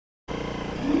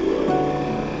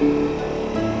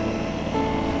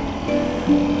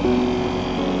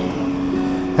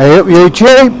Hey up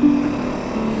YouTube,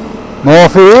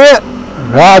 Morphy here,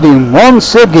 riding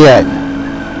once again,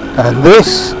 and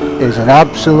this is an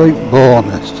absolute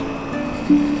bonus.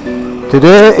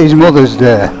 Today is Mother's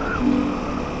Day,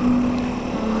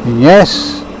 and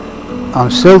yes, I'm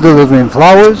still delivering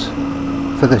flowers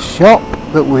for the shop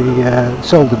that we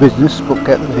sold the business but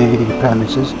kept the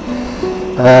premises,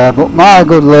 but my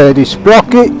good lady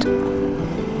Sprocket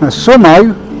has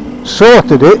somehow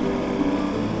sorted it,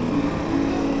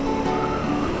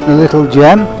 a little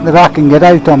gem that I can get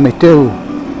out on my tool.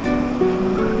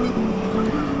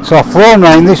 So I've flown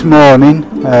round this morning,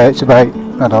 it's about,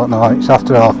 I don't know, it's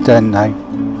after 10:30 now.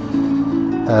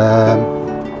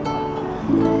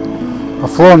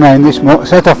 I've flown round this morning,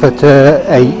 set off at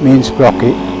 8, me and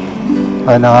Sprocket,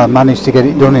 and I managed to get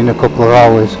it done in a couple of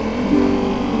hours.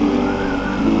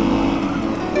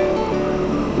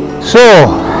 So,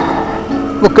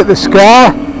 look at the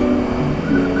sky.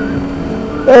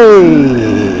 Hey!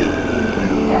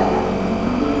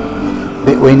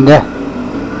 Bit windy,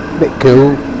 bit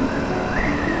cool,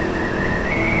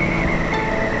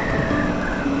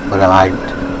 but I'm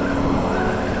out.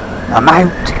 I'm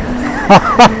out!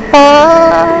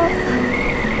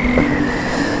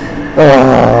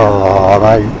 Oh, I'm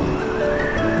out.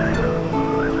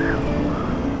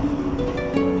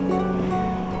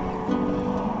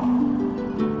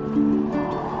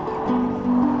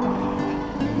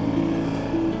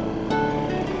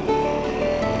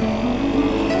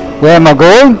 Where am I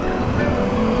going?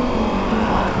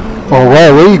 Or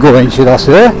where are we going, should I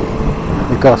say?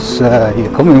 Because you're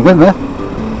coming with me.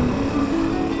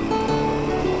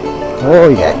 Oh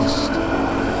yes.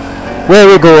 Where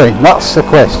are we going? That's the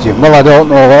question. Well, I don't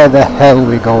know where the hell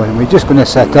we're going. We're just going to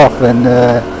set off and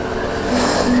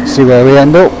see where we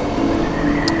end up.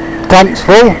 Tank's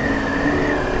full.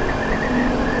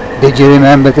 Did you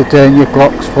remember to turn your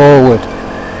clocks forward?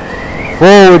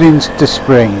 Forward into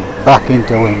spring, back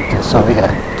into winter, so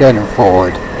yeah, turn them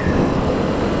forward.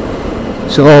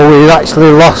 So we've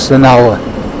actually lost an hour.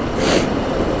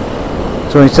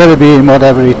 So instead of being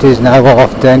whatever it is now,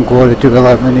 10:30,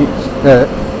 11:15, it's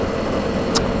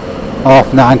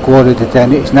 9:30,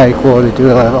 10:30, it's now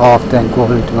 10:45,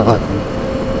 10:30, 11:15.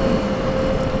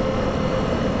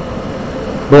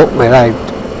 But we're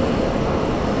out.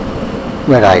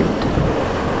 We're out.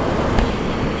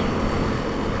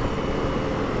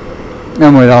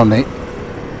 And we're on it,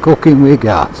 cooking with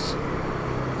gas.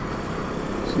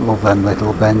 Love them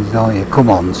little bends, don't you? Come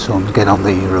on son, get on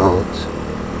these roads.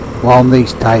 Warm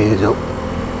these tyres up.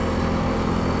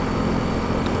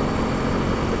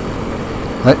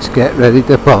 Let's get ready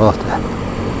to party.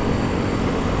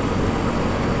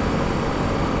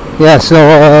 Yeah, so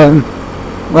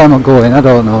where am I going? I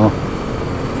don't know.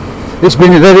 It's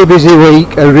been a very busy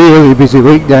week, a really busy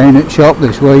week down at shop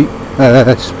this week.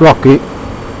 Sprocket,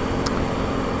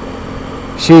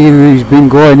 she's been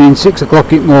going in 6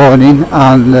 o'clock in the morning,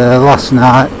 and last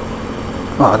night,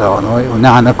 I don't know, it was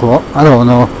 9 o'clock, I don't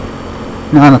know,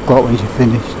 9 o'clock when she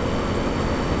finished.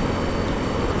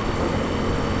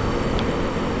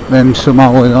 Them some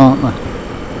hours, aren't they?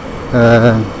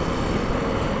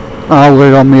 I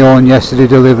was on my own yesterday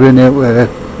delivering it with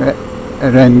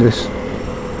horrendous,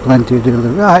 plenty of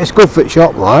delivery. Right, it's good for the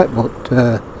shop like, but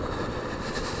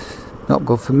not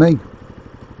good for me.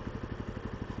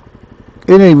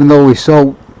 And even though we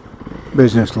sold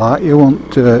business like, you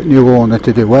want new owner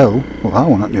to do well. Well, I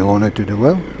want a new owner to do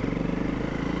well.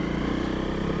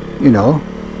 You know,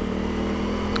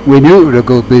 we knew it was a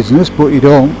good business, but you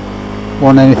don't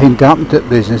want anything to happen to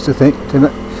business to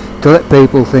let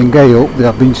people think, hey up,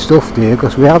 they've been stuffed here,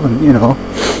 because we haven't, you know.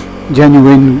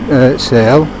 Genuine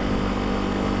sale.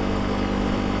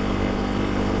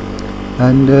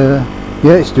 And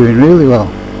yeah, it's doing really well.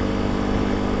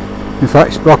 In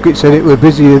fact, Sprocket said it were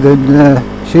busier than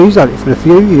she's had it for a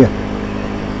few years.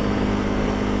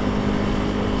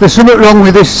 There's something wrong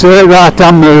with this right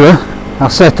hand mirror. I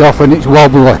set off and it's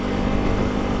wobbly.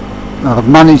 I've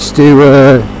managed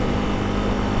to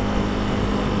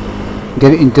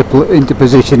get it into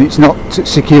position. It's not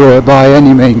secure by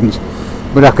any means,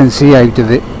 but I can see out of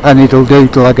it, and it'll do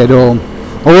till I get home.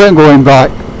 I ain't going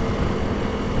back.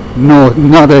 No,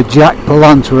 not a jack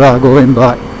palance where I'm going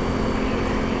back.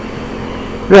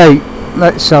 Right,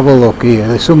 let's have a look here.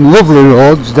 There's some lovely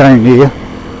roads down here.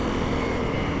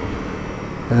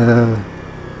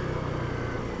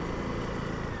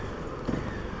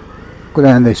 Go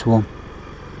down this one.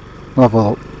 We'll have a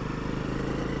look.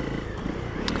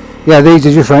 Yeah, these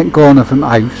are just right corner from the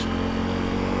house.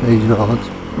 These roads.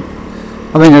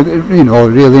 I mean, you know, a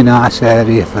really nice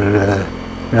area for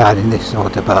riding this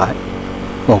sort of bike.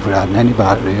 Well, for riding any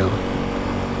bike really.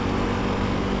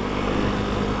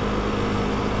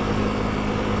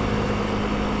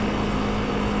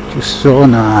 Just so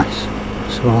nice,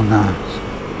 so nice.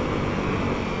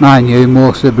 Mind you,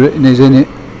 most of Britain is in it,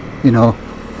 you know,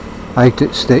 out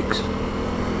at sticks.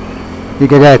 You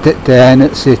get out at 10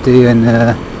 at City, and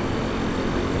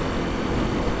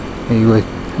he was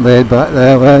laid back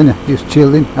there, weren't he? Just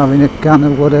chilling, having a can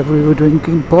of whatever he was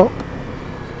drinking, pop.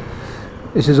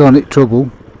 This is only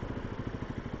trouble.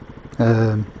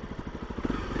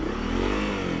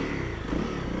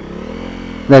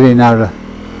 Very narrow.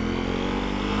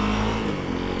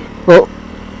 But,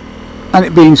 and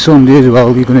it being Sunday as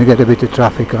well, you're going to get a bit of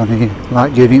traffic on here.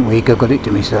 Like during the week, I've got it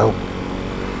to myself.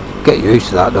 Get used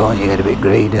to that, don't you? Get a bit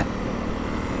greedy.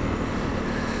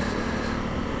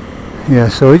 Yeah,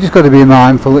 so you just got to be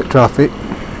mindful of traffic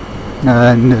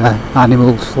and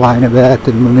animals flying about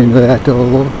and running about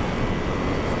all over.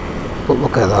 But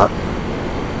look at that.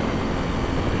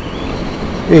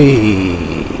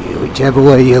 Hey, whichever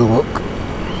way you look,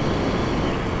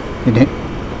 innit?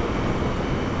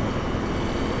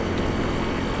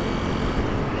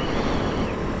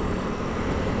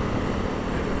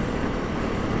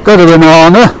 Got a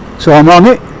banana, so I'm on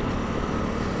it.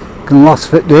 Can last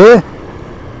for day.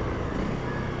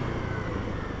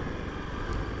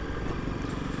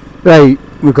 Right,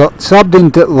 we've got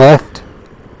Sabden to the left,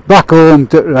 back home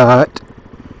to the right.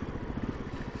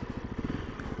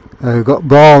 We've got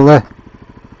Barley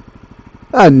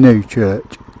and New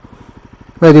Church.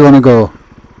 Where do you want to go?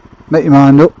 Make your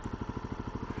mind up.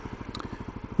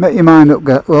 Make your mind up,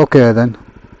 get okay then.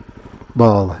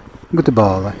 Barley. Go to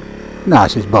Barley.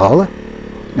 Nice as Barley.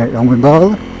 Nothing wrong with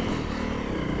Barley.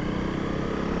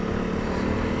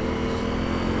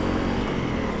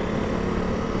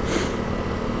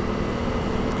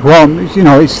 Warm, you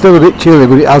know, it's still a bit chilly,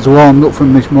 but it has warmed up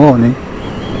from this morning.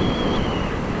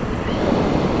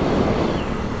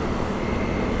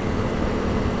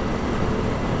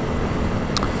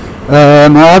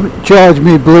 I haven't charged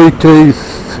my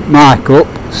Bluetooth mic up,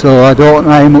 so I don't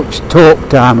know how much talk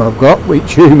time I've got,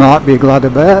 which you might be glad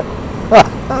about.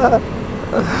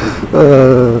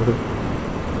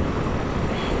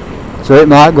 So it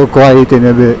might go quiet in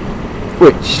a bit,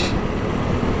 which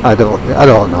I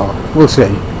don't know. We'll see.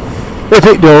 If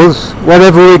it does,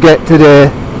 whatever we get today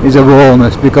is a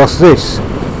bonus, because this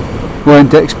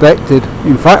weren't expected.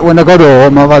 In fact, when I got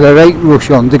home, I've had a right rush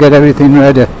on to get everything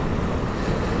ready.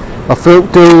 I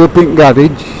filled two up in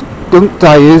garage, dumped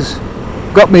tyres,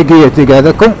 got my gear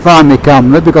together, couldn't find my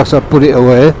camera because I put it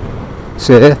away,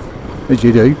 safe, as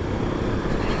you do.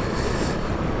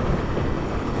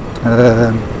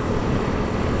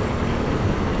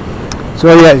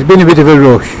 So yeah, it's been a bit of a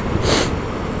rush.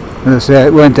 As I say,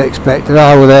 it weren't expected.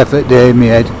 I was there for the day in my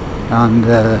head, and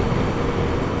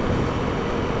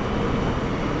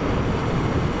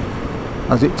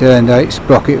as it turned out,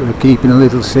 Sprocket were keeping a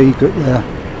little secret there.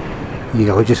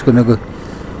 Yeah, we're just gonna go.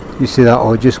 You see that?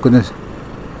 We're just gonna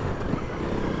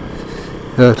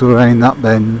hurtle around that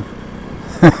bend.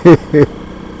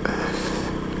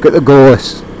 Get the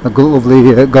gorse, a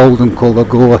lovely golden colour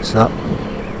gorse. That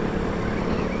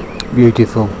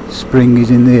beautiful. Spring is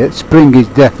in the air. Spring is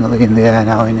definitely in the air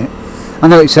now, isn't it? I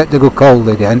know it's set to go cold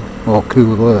again, or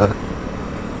cooler,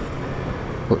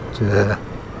 but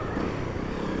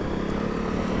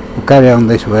we'll carry on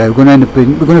this way. We're going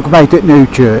to come out at New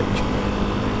Church.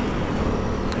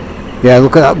 Yeah,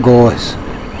 look at that gorse.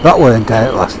 That weren't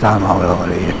out last time I was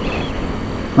over here.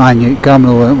 Mind you,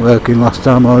 camera weren't working last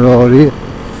time I was over here.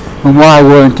 And why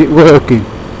weren't it working?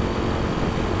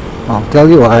 I'll tell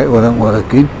you why it weren't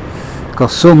working.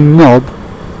 Because some knob,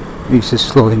 this is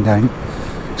slowing down,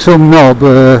 some knob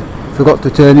forgot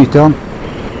to turn it on.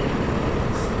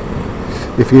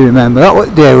 If you remember, that was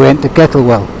the day we went to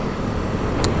Kettlewell.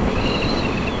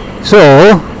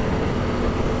 So,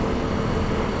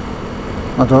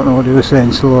 I don't know what he was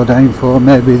saying slow down for,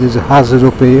 maybe there's a hazard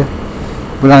up here,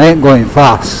 but I ain't going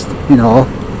fast, you know,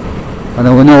 and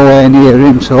I was nowhere near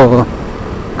him, so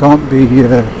can't be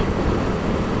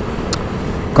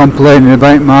complaining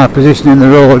about my position in the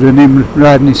road and him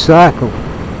riding his cycle.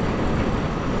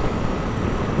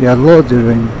 He had loads of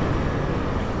room.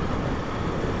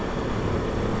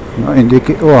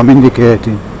 I'm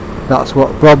indicating. That's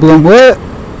what problem were.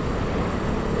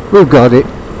 We've got it.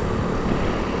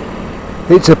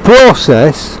 It's a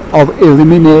process of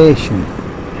elimination.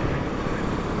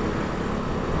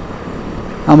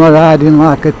 Am I riding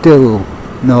like a till?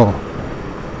 No.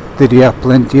 Did he have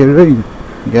plenty of room?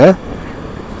 Yeah.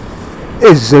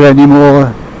 Is there any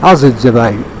more hazards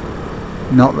about?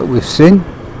 Not that we've seen.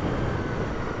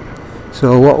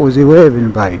 So what was he waving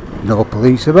about? No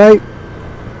police about.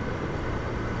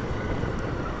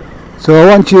 So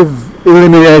once you've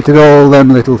eliminated all them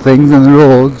little things, and the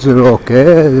roads are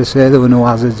okay. As I say, there were no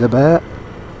hazards about.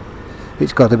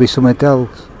 It's got to be something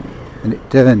else, and it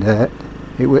turned out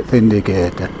it was the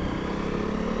indicator.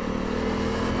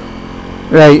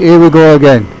 Right, here we go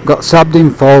again. Got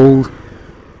Sabden Fold,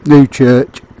 New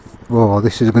Church. Whoa,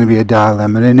 this is going to be a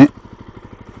dilemma, isn't it?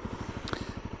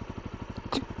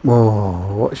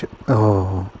 Whoa,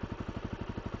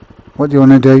 what do you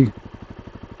want to do?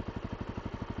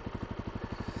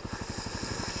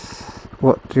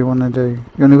 What do you want to do?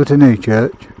 You want to go to New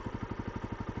Church?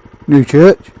 New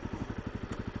Church?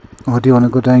 Or do you want to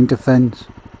go down to Fence?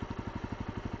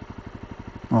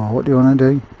 Or what do you want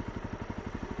to do?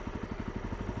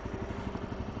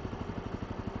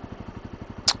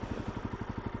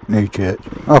 New Church.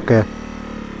 Okay.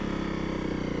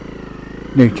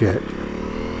 New Church.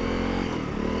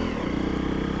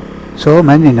 So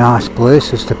many nice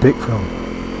places to pick from.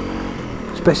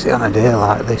 Especially on a day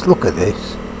like this. Look at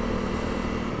this.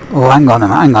 Oh, hang on.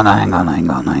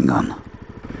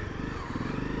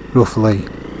 Roughly.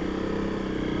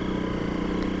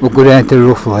 We'll go down to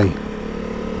Roughly.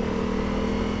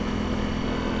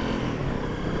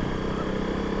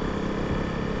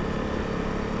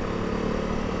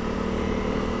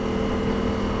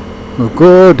 We'll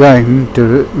go down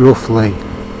to Roughly.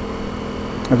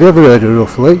 Have you ever heard of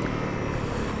Roughly?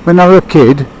 When I was a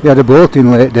kid, they had a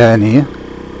boating lake down here.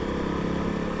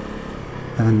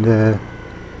 And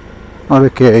on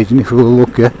occasion, if we were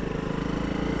lucky,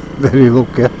 very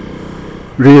lucky,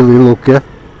 really lucky,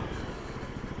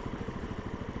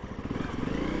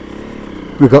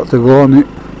 we got to go on it.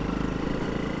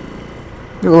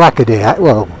 It was like a day out.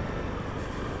 Well,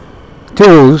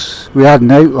 to us, we had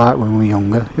an out like when we were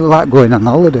younger. It was like going on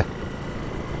holiday.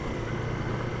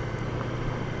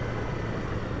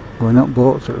 Going up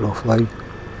boats at Roughly.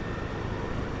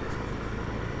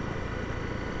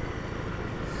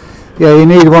 Yeah, you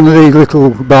need one of these little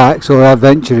bikes or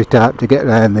adventure type to get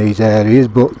around these areas,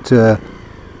 but yeah,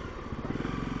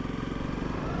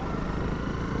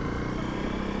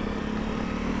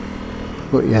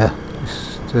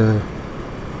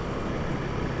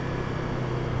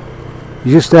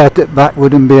 you just start at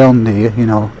backward and beyond here, you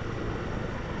know,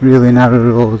 really narrow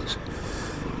roads.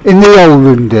 In the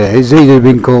olden days, these have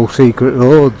been called secret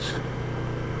roads.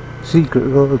 Secret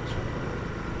roads.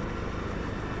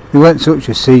 They weren't such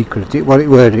a secret. It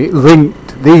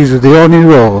linked. These were the only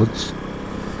roads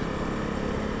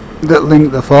that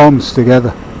linked the farms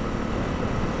together,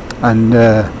 and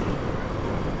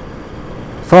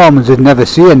farmers would never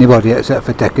see anybody except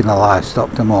for taking the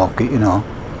livestock to market, you know,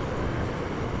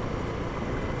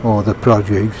 or the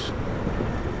produce.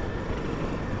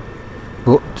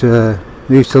 But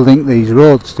they used to link these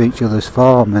roads to each other's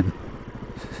farm, and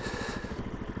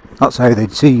that's how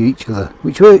they'd see each other.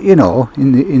 Which were, you know,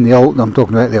 in the old. I'm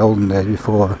talking about the olden days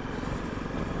before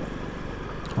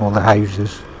all the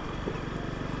houses.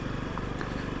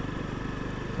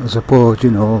 I suppose,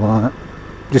 you know, like,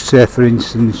 just say for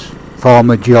instance,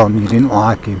 Farmer John, you didn't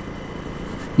like him.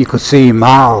 You could see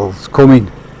miles coming.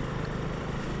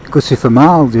 You could see for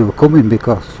miles they were coming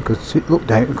because you could look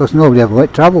down, because nobody ever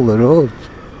went travel the roads.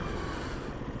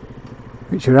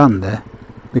 Which are handy,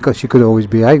 because you could always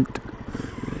be out.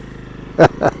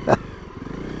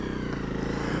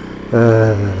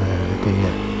 Dear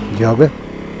jogger.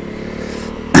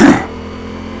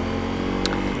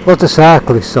 Lots of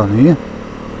cyclists on here.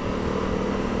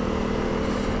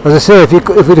 As I say, if you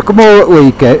come over at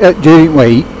weekend, during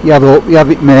week, you have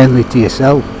it mainly to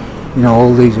yourself. You know,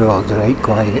 all these roads are out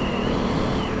quiet.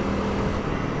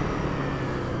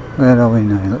 Where are we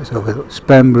now? Let's have a look.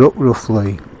 Spenbrook,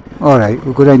 Roughly. Alright,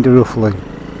 we'll go down to Roughly.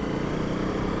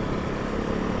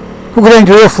 We'll go down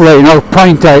to Roughly and I'll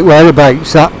point out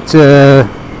whereabouts that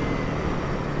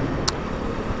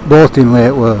boating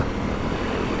lake were.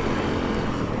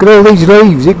 Look at all these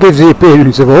leaves. It gives the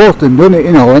appearance of autumn, doesn't it?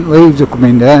 You know, when leaves are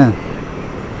coming down.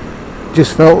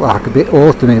 Just felt like a bit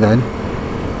autumny then.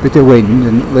 Bit of wind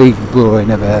and leaves blowing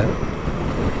about.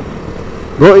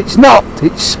 But it's not.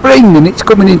 It's spring and it's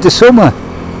coming into summer.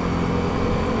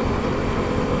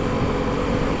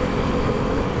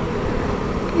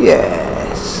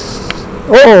 Yes.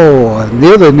 Oh, and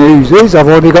the other news is I've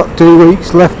only got 2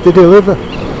 weeks left to deliver.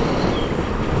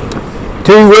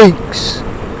 2 weeks.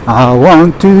 I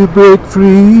want to break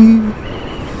free.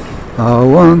 I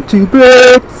want to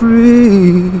break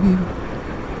free.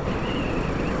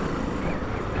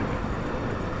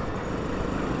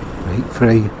 Break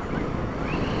free.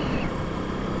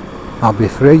 I'll be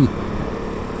free.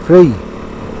 Free.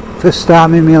 First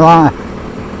time in my life.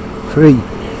 Free.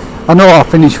 I know I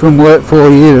finished from work 4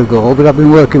 years ago, but I've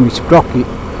been working with Sprocket.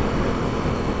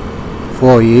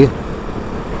 for you.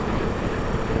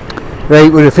 Right,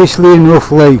 we're officially in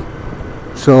roughly,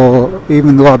 so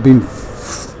even though I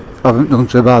haven't done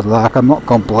so bad, like, I'm not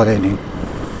complaining.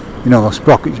 You know,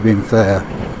 sprocket's been fair,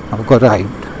 I've got out.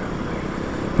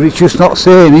 But it's just not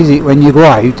saying, is it, when you go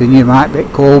out and you might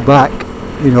get called back,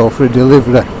 you know, for a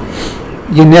delivery.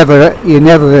 You never, you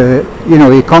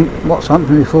know, what's happened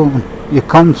to my phone? You're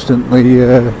constantly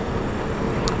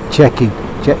checking,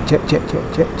 check.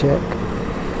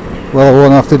 Well, I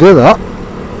won't have to do that.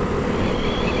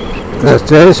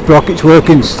 There's Sprocket's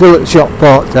working still at the shop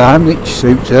part time, which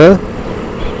suits her.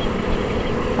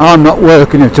 I'm not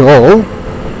working at all,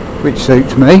 which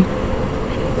suits me.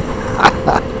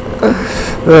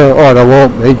 Or I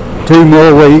won't be. 2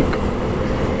 more weeks.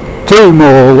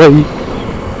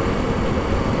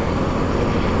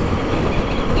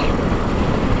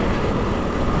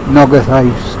 Nogger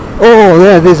House.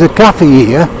 Oh, there's a cafe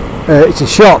here. It's a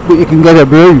shop, but you can get a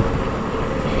brew.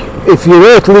 If you're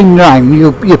hurtling round,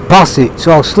 you pass it,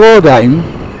 so I'll slow down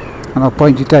and I'll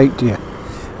point it out to you.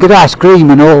 Get ice cream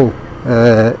and all.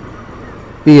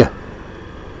 Here.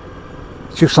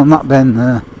 It's just on that bend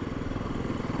there.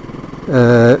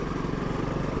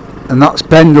 And that's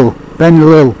Pendle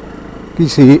Hill. Can you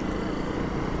see it?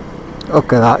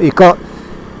 Look at that. You got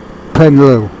Pendle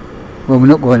Hill. Well, we're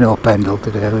not going over Pendle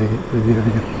today. We're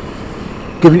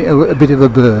giving it a bit of a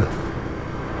berth.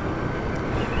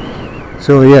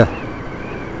 So yeah,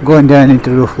 going down into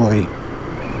Roughly.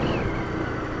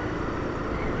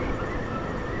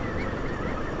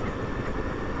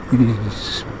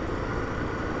 He's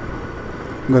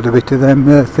got a bit of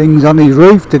them things on his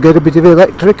roof to get a bit of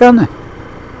electric, hasn't he?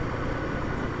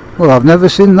 Well, I've never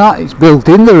seen that. It's built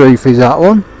in the roof, is that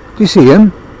one? Do you see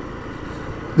them?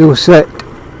 They were set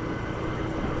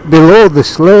below the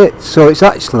slate, so it's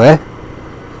actually,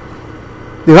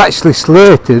 they've actually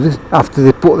slated after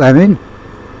they put them in.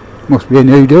 Must be a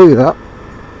new do that.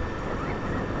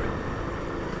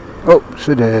 Oh,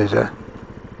 so there's a.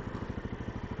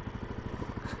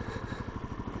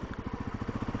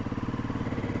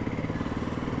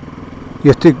 You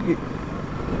have to,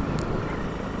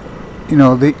 you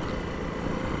know, they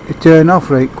turn off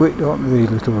right quick, don't they, these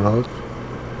little roads?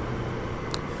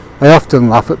 I often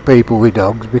laugh at people with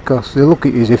dogs because they look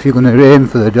at you as if you're going to aim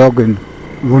for the dog and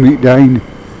run it down.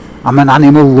 I'm an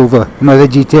animal lover, I'm a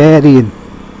vegetarian.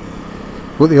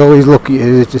 But they always look at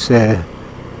you as to say,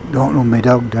 don't run my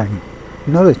dog down.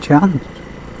 Not a chance.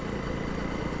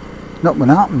 Not going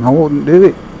to happen, I wouldn't do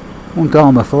it. Won't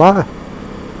harm a fly.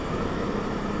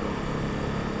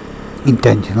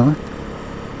 Intentionally.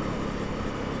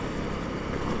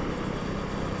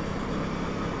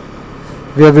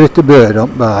 Have you ever hit a bird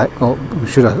on bike? Oh,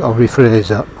 I'll rephrase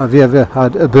that. Have you ever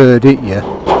had a bird hit you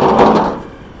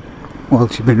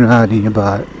whilst you've been riding your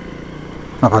bike?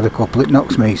 I've had a couple. It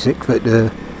knocks me sick for it, you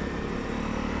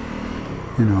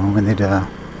know, when they die.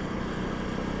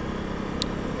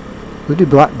 Bloody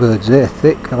blackbirds, they're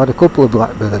thick. I've had a couple of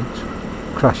blackbirds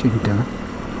crash into me.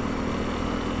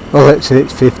 Well, let's say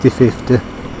it's 50-50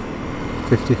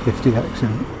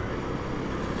 accident.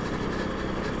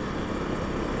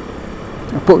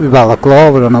 I put my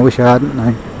balaclava on, I wish I hadn't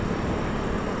now.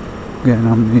 Getting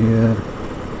on the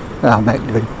helmet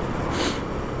doing.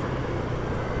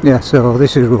 Yeah, so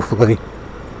this is Roughly.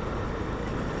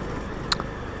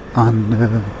 And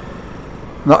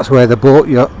that's where the boats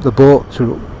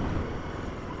are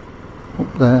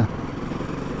up there.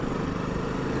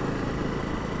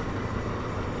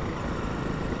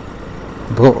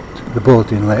 The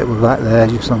boat inlet was right there,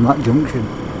 just on that junction.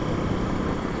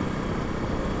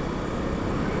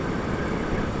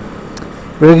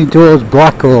 We're heading towards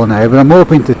Blackhall now, but I'm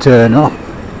hoping to turn off.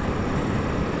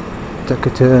 Take a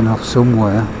turn off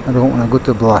somewhere. I don't want to go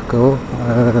to Blackhall.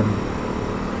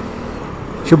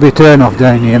 Should be a turn off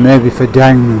down here, maybe for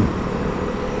Downham.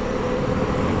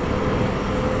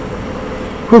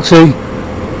 We'll see.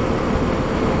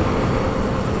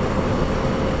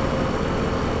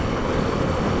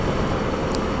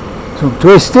 Some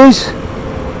twisters.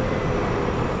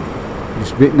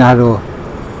 Just a bit narrow.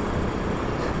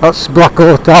 That's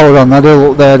Blackhall Tower on that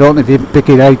hill up there. I don't know if you can pick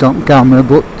it out on camera,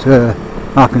 but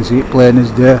I can see it plain as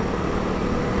day.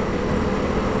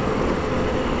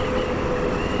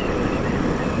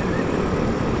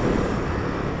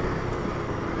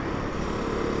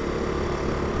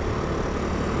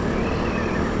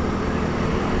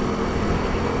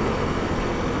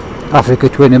 Africa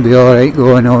Twin will be alright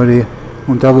going over here.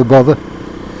 Won't have a bother.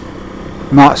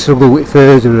 Might struggle with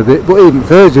Furzer a bit, but even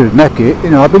Furzer would make it.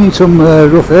 You know, I've been in some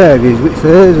rough areas with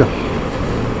Furzer.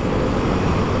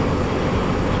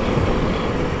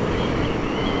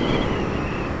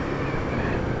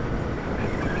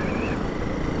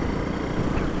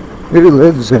 Who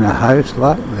lives in a house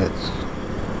like this?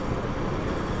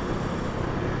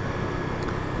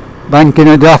 Banking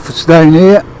a daffs down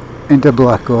here into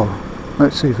Blackwell.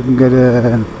 Let's see if we can get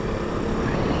a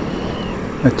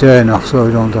turn off so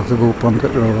we don't have to go up onto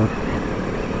the road.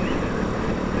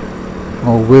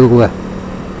 Or will we?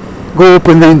 Go up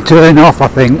and then turn off, I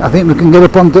think. I think we can get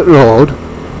up onto the road.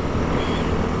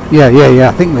 Yeah,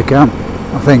 I think we can.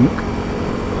 I think.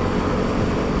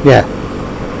 Yeah.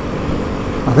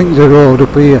 I think there's a road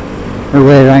up here. A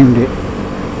way around it.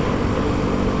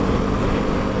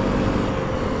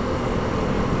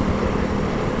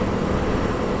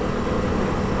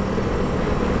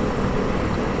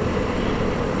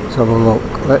 Let's have a look.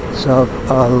 Let's have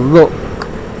a look.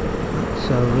 Let's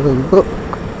have a look.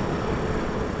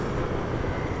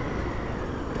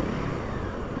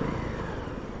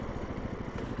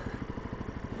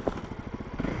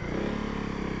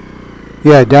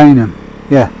 Yeah, Downham.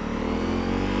 Yeah.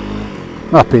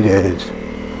 Happy days.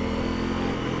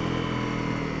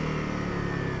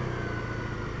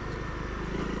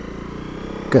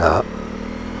 Got.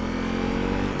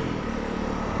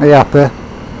 Are you happy?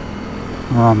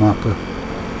 Oh, I'm happy.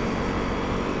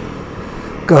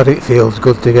 God, it feels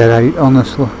good to get out,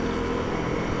 honestly.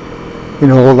 You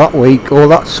know, all that week, all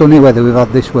that sunny weather we've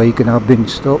had this week, and I've been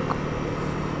stuck.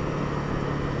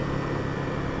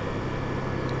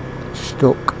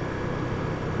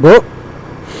 But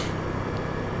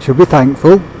should be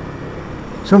thankful.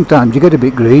 Sometimes you get a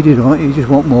bit greedy, don't you? You just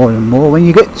want more and more. When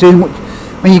you get too much,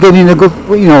 when you get in a good,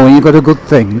 you know, when you got a good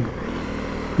thing,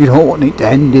 you don't want it to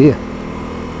end, do you?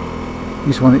 You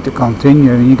just want it to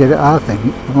continue, and you get it. I think,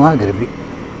 well, I get a bit.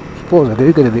 I suppose I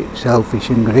do get a bit selfish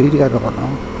and greedy. I don't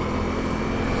know.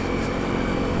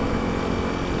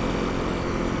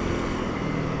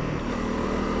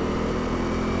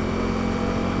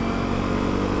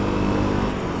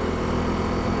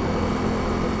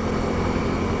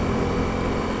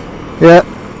 Yeah,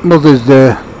 Mother's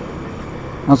Day.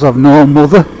 As I've no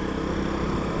mother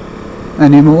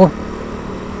anymore,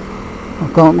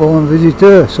 I can't go and visit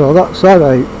her, so that's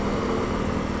alright.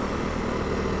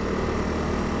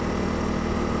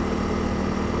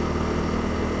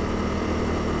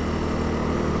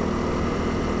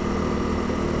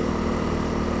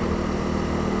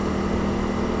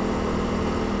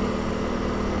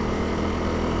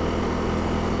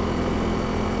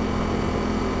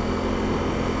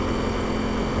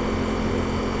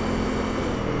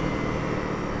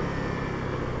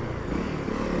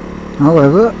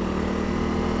 However,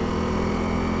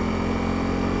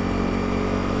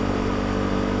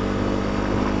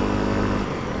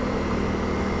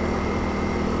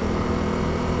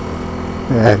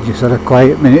 yeah, I've just had a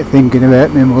quiet minute thinking about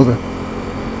my mother.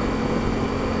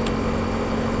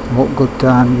 What good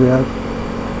times we had.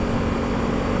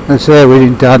 I say we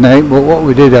didn't have night, but what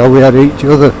we did, we had each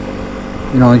other.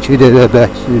 You know, and she did her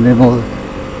best with my mother,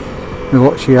 with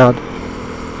what she had.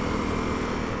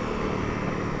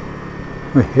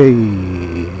 Hey,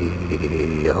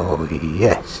 oh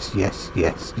yes.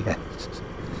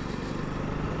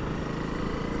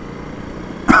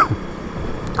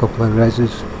 Couple of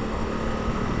reses.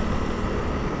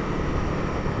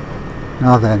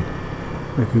 Now then,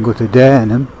 we can go to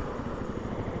Downham,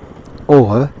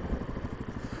 or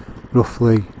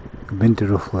Roughly. I've been to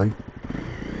Roughly.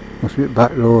 Must be a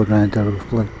back road round to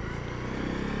Roughly.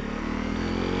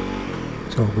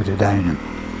 So we'll go to Downham.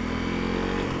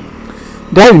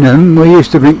 Downham, we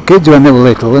used to bring kids when they were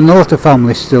little, and a lot of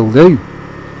families still do.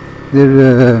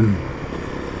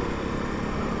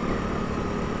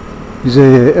 There's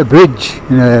a bridge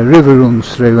and a river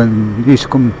runs through, and there used to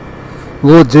come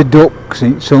loads of ducks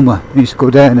in summer. You used to go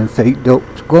down and feed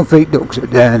ducks. Go and feed ducks at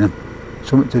Downham.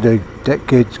 Something to do. Take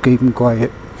kids, keep them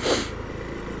quiet.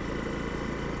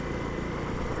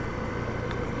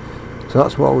 So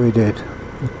that's what we did.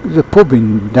 There's a pub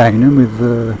in Downham. We've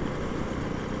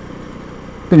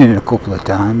been in a couple of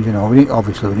times, you know.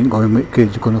 Obviously we didn't go in with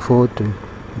kids, we couldn't afford to.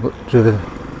 But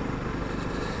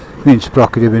me and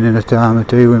Sprocket have been in a time or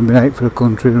two when we've been out for a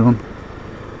country run.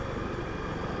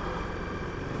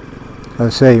 As I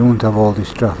say, you won't have all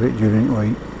this traffic during the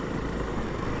week.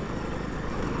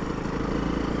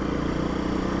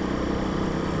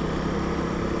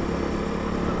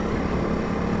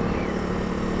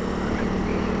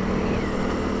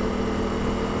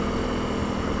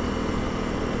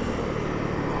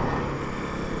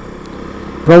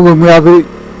 Problem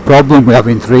we're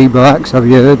having 3 bikes, have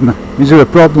you heard me? Is there a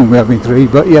problem we're having 3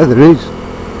 bikes? Yeah, there is.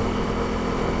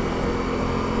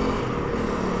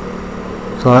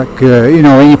 It's like, you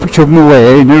know, when you shove them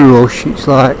away in a rush, it's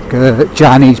like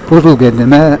Chinese puzzle getting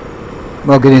them out.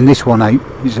 Well, getting this one out,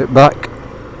 it's at back.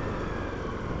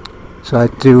 So I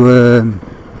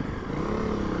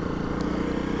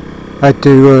had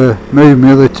to move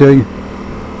my other two,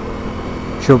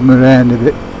 shove them around a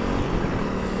bit.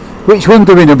 Which wouldn't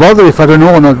have been a bother if I'd have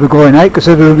known I'd be going out, because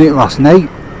I'd have done it last night.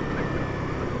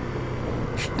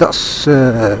 That's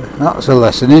a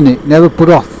lesson, innit? Never put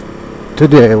off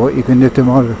today what you can do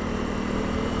tomorrow.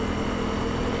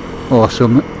 Or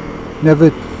something. Never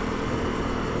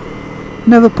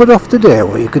put off today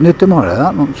what you can do tomorrow.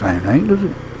 That don't sound right, does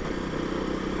it?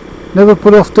 Never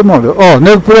put off tomorrow. Oh,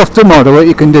 never put off tomorrow what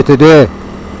you can do today.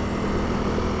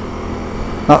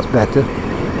 That's better.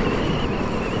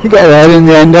 You get there in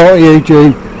the end, don't you,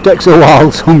 Eugene? Takes a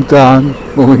while sometimes,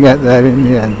 but we get there in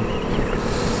the end.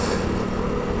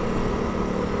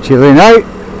 Chilling out,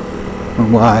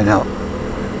 and why not?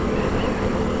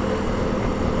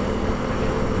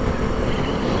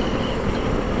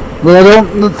 Well, I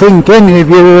don't think any of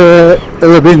you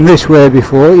have been this way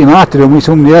before. You might have done with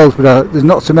somebody else, but there's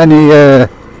not so many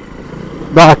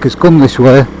bikers come this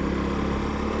way.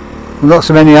 Not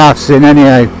so many I've seen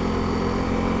anyhow.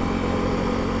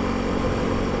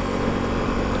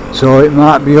 So it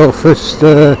might be your first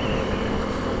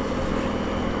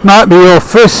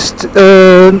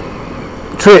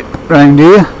trip round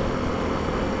here.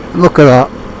 Look at that,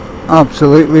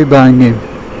 absolutely banging.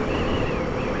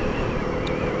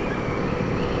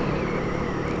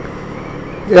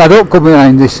 Yeah, I don't come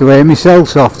around this way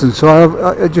myself often, so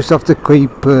I just have to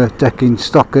keep taking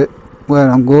stock at where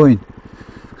I'm going.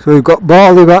 So we've got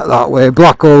Barley back that way,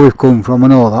 Blackhall we've come from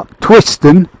and all that.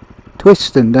 Twiston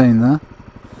down there.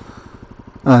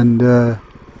 And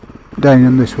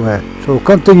Downham this way. So we'll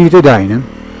continue to Downham.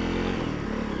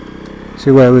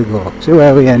 See where we go. See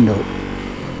where we end up.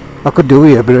 I could do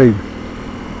with a brew.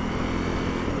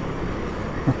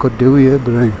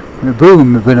 A brew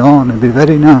and a banana would be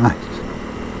very nice.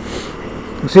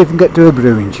 We'll see if we can get to a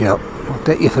brewing shop. I'll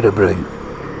take you for a brew.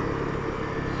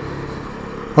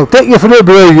 I'll take you for a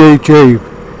brew, YouTube.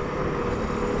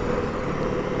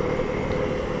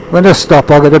 When I stop,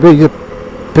 I'll get a piece of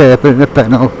paper and a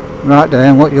pen. I'll write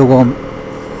down what you want.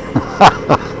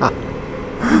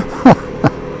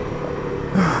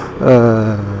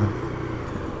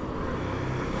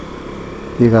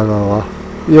 You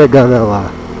gotta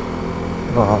laugh.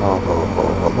 Oh,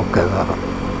 look at that.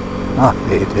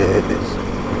 Happy days.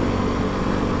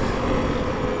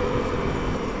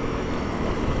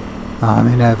 I'm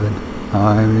in heaven.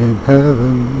 I'm in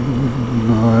heaven.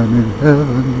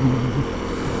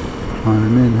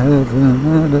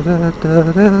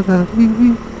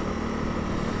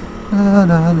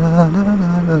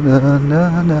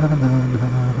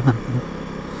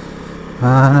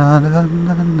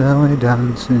 We're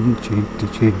dancing cheek to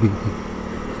cheek.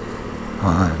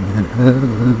 I'm in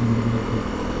heaven.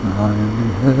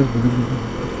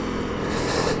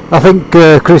 I think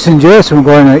Chris and Jason are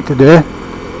going out today.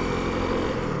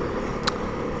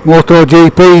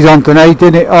 MotoGP's on tonight,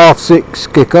 isn't it? 6:30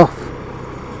 kick-off.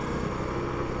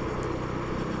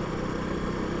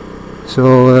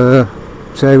 So,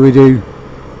 say we do.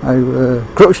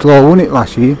 Crutchlow won it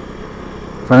last year,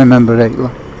 if I remember rightly.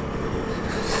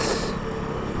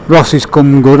 Ross has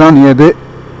come good on here a bit.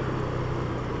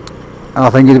 I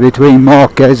think it's between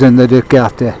Marquez and the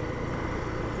Ducati.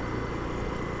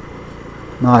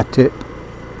 My tip.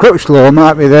 Crutchlow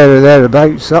might be there or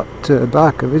thereabouts. That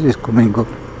bike of his is coming good.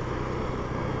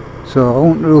 So I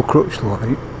won't rule Crutchlow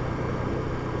out.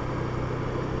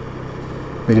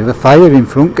 Bit of a fire in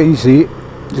front, can you see it?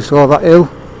 Just saw that hill.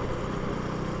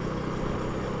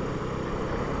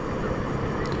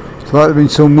 It's like there's been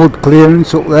some wood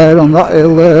clearance up there on that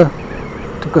hill there.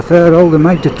 Took a fair old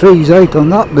amount of trees out on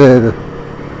that baby.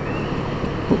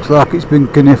 Looks like it's been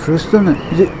coniferous, doesn't it?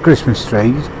 Is it Christmas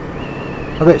trees?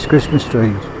 I bet it's Christmas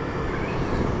trees.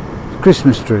 It's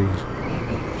Christmas trees.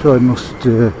 So it must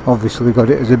obviously got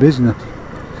it as a business.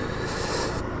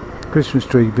 Christmas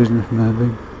tree business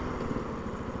maybe.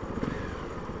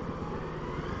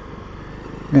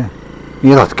 Yeah.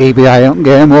 You'll have to keep your eye on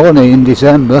game, won't you, in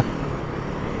December?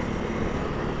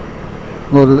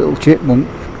 Load of little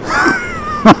chipmunks.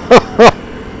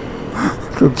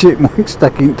 Little chipmunks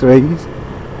stacking trees.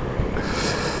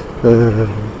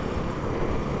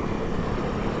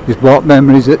 Just brought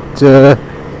memories at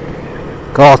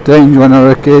cartoons when I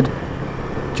was a kid.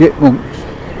 Chipmunks.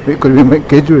 It could have been when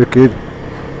kids were a kid.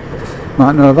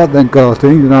 Might not have had them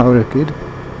cartoons when I was a kid.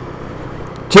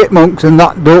 Chipmunks and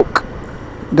that duck.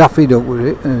 Daffy Duck was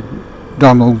it?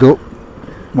 Donald Duck.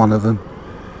 One of them.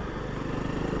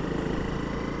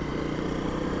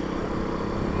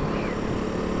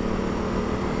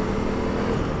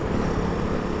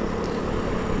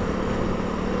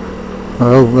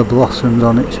 Well, the blossom's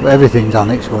on its way. Everything's on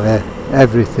its way.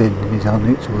 Everything is on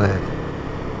its way.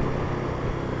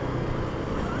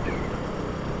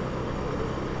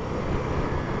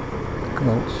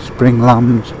 Got spring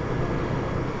lambs.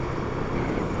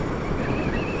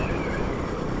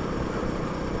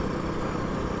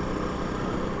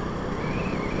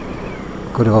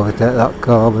 Could overtake that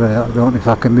car, but I don't know if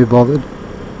I can be bothered.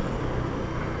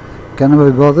 Can I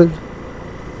be bothered?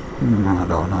 I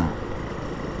don't know.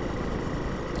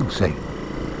 We'll see.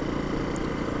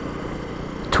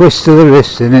 Twist to the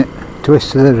wrist, innit?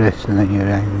 Twist to the wrist and then you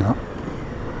aim that.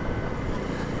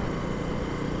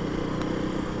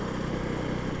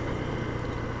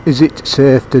 Is it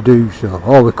safe to do so?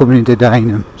 Oh, we're coming into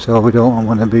Dynham, so we don't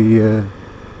want to be...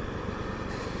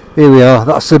 Here we are,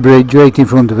 that's the bridge right in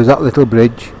front of us, that little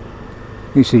bridge.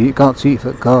 You see, you can't see it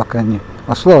for the car, can you?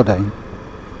 I'll slow down.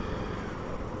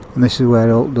 And this is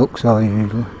where old ducks are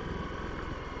usually.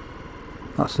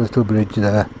 That's the little bridge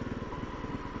there.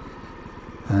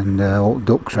 And old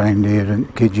ducks round here,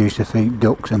 and kids used to feed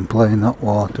ducks and play in that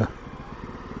water.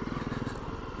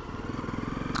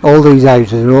 All these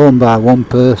houses are owned by one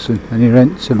person and he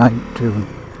rents them out to them.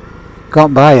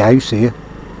 Can't buy a house here.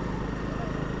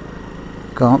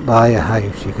 Can't buy a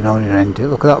house, you can only rent it.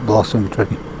 Look at that blossom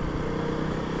tree.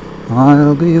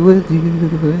 I'll be with you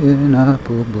in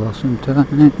apple blossom time.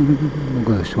 We'll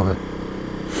go this way.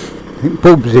 I think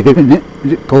pub's here, isn't it?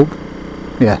 Is it pub?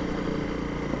 Yeah.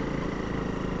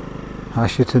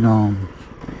 Asherton Homes.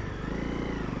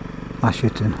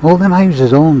 Asherton. All them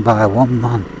houses owned by one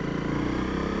man.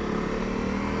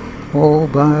 All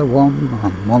by one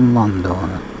man, one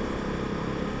landowner.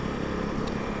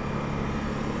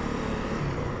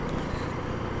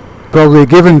 Probably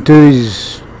given to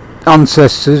his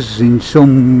ancestors in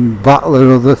some battle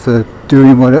or other for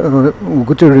doing whatever. We'll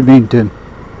go to Remington.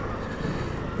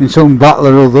 In some battle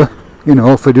or other, you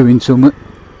know, for doing something.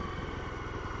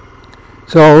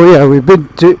 So yeah, we've been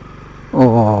to...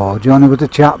 Oh, do you want to go to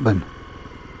Chapman?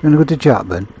 You want to go to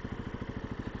Chapman?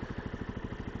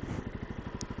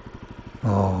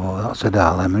 Oh, that's a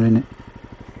dilemma, isn't it?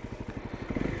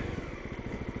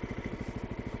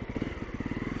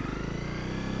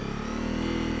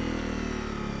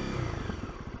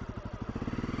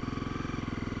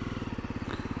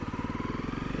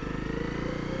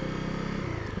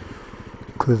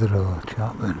 Clitheroe,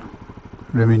 Chapman,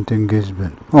 Remington,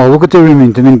 Gisborne. Oh, we'll go to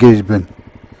Remington and Gisborne.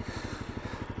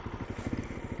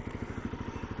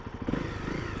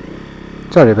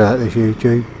 Sorry about this,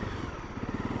 YouTube.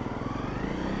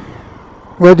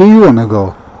 Where do you want to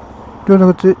go? Do you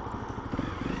want to go to...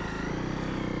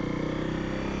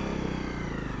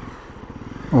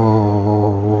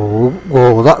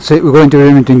 Oh, that's it. We're going to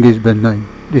Remington, Gisborne now.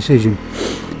 Decision.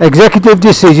 Executive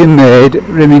decision made.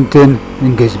 Remington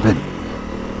and Gisborne.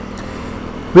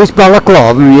 This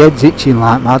balaclava, my head's itching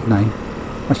like mad now.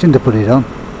 I shouldn't have put it on.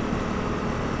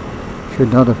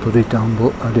 Should not have put it on,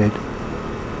 but I did.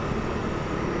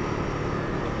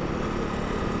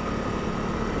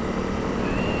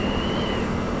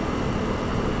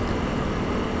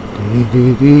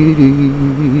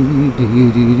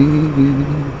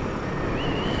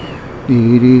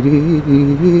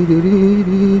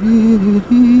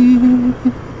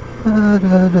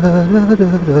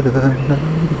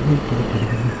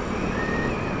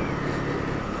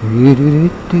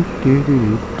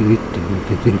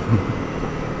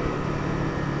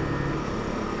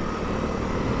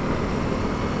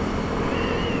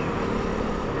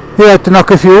 We had to knock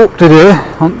a few up today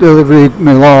on delivery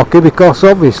malarkey because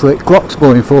obviously the clock's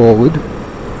going forward.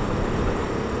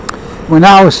 When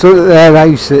I was stood at their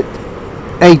house at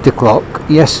 8 o'clock,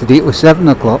 yesterday it was 7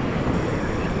 o'clock.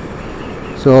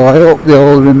 So I hope they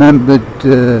all remembered,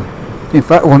 in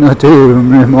fact one or two of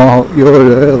them remarked, you're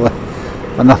early.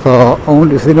 And I thought, I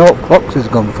wonder if they know clocks has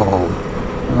gone forward.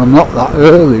 And I'm not that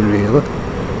early really.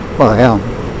 Well I am,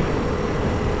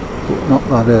 but not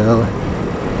that early.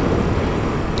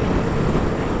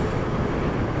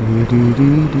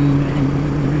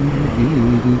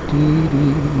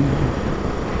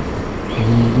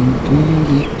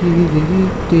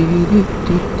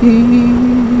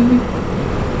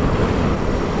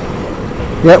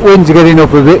 Yeah, wind's getting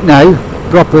up a bit now,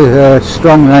 proper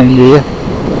strong round here.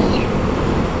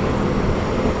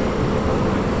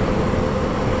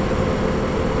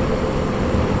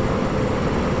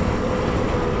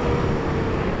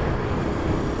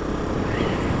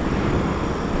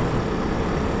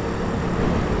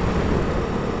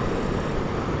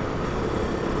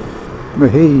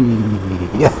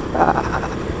 Yeah.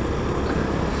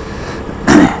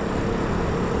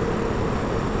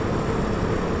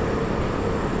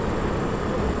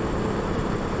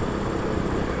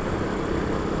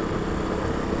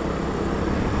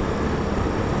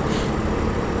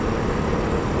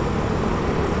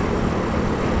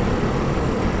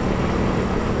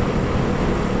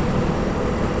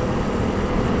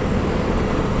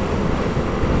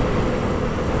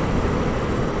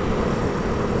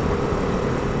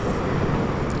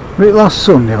 But last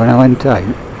Sunday when I went out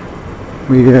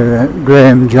with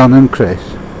Graham, John and Chris,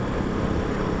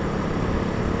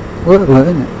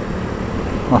 weren't it?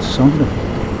 Last Sunday.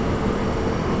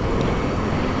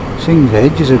 Seems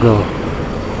ages ago.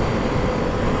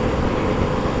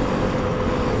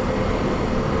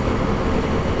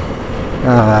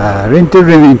 We're into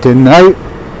Rimington now.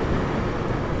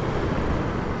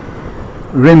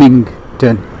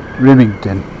 Rimington.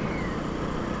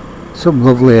 Some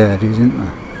lovely areas, isn't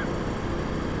there?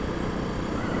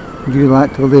 Would you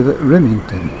like to live at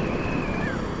Rimington?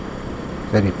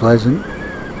 Very pleasant.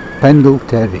 Pendle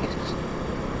Terrace.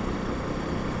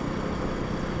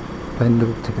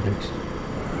 Pendle Terrace.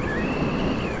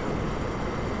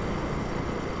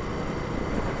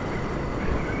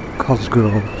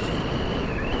 Cosgroves.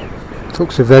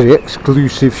 Looks a very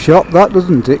exclusive shop, that,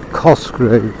 doesn't it?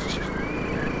 Cosgroves.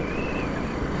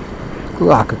 Looks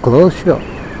like a clothes shop.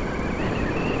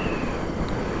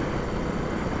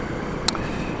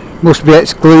 Must be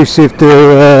exclusive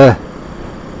to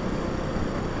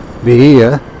be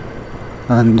here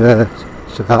and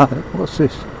survive. What's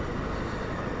this?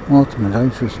 Ultimate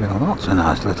house for sale. That's a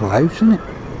nice little house, isn't it?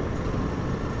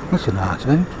 That's a nice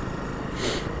house.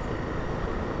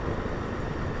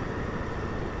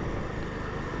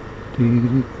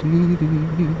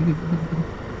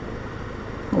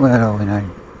 Where are we now?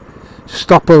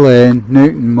 Stopper Lane,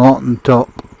 Newton, Morton Top.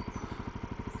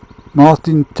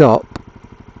 Morton Top,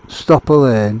 Stopper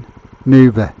Lane,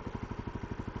 Newby.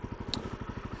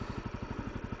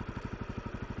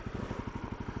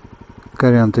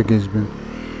 Carry on to Gisborne.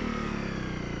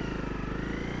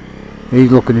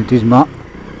 He's looking at his map.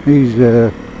 He's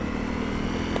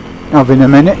having a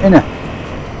minute, innit?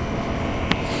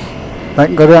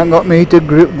 Thank God I haven't got meter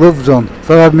gloves on. If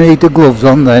I had meter gloves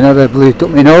on then I'd have really took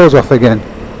my nose off again.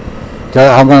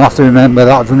 I'm going to have to remember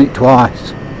that I've done it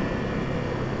twice.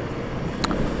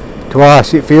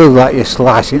 Twice it feels like you're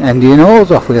slicing the end of your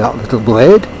nose off with that little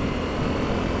blade.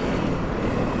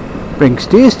 Brings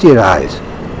tears to your eyes.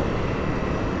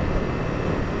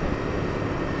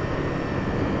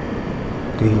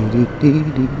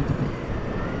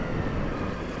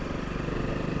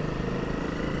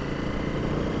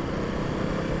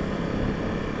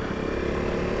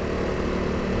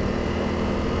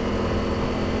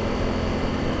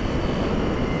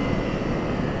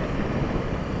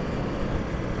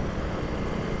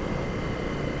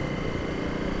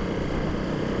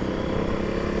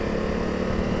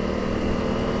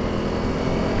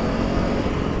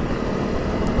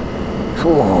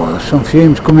 Oh, there's some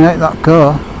fumes coming out of that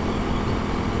car.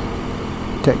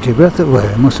 Takes your breath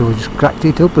away. Must have just cracked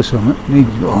it up or something.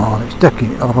 Oh, it's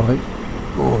taking it.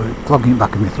 It's clogging it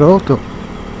back in my throat up.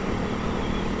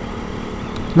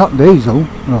 It's not diesel,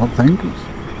 I don't think. It's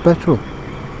petrol.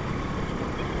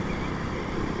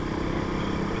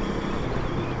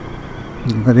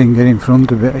 I didn't get in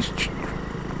front of it.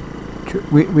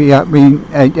 We have been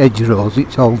edge roads.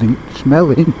 It's holding,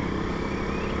 smelling.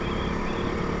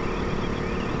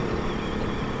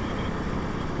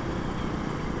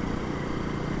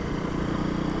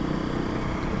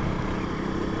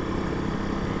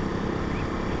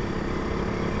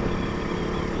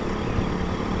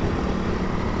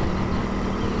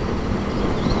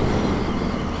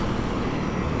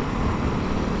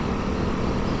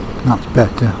 That's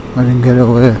better. I didn't get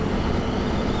away.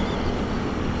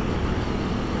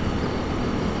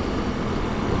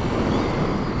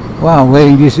 Wow,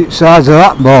 ladies, it's the size of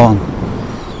that bone.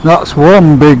 That's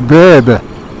one big baby.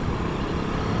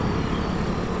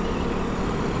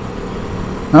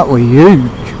 That was huge.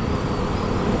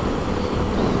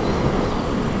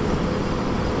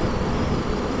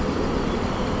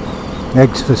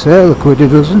 Eggs for sale, £1 a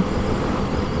dozen.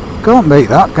 Can't beat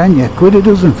that, can you? £1 a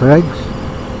dozen for eggs.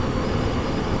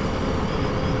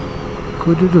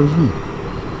 £1 a dozen.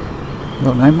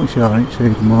 Don't know how much are in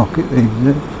supermarket these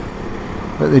days,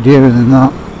 but they're dearer than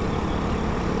that.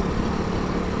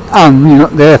 And you know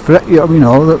they're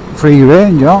the free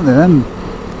range, aren't they? Them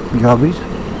jobbies.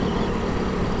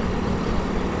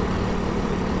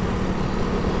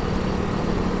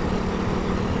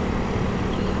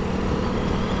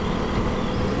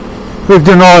 We've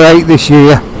done alright this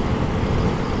year.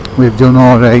 We've done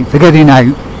alright for getting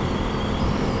out.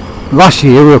 Last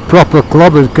year we were proper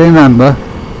clobbers, can you remember?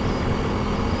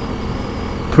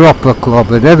 Proper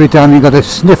clobbered. Every time you got a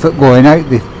sniff at going out,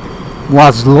 there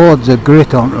was loads of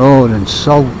grit on road and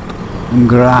salt and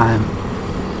grime.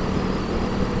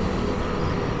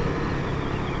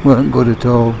 Weren't good at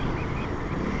all.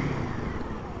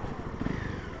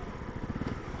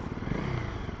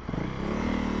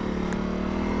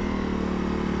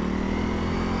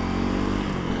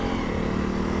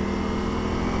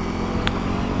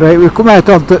 Right, we come out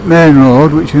onto the main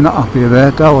road, which we're not happy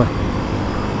about, are we?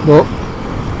 But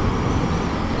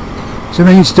it's a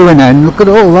means to an end. Look at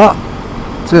all that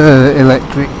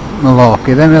electric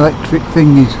malarkey, them electric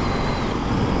thingies.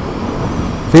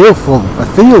 Feel full, I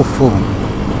feel full.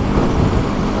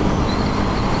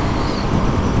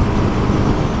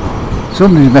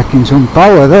 Somebody's making some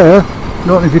power there.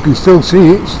 Don't know if you can still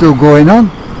see it, it's still going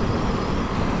on.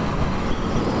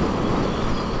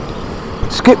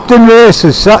 Skipton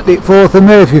Races, Saturday 4th of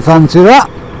May if you fancy that.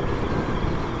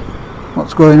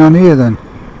 What's going on here then?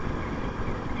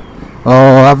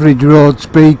 Oh, average road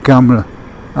speed camera.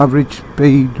 Average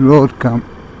speed road cam.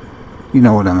 You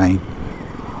know what I mean.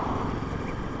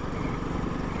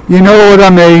 You know what I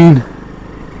mean.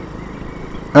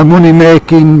 A money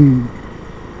making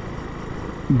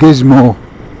gizmo.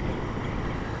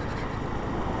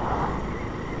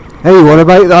 Hey, what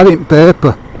about that in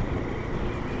paper?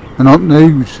 And on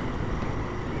news.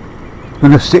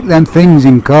 Gonna stick them things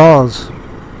in cars.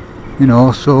 You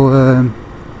know, so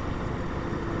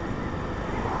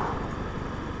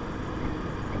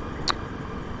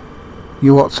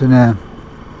you what's the name?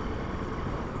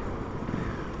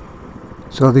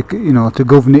 So they, you know, to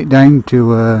govern it down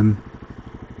to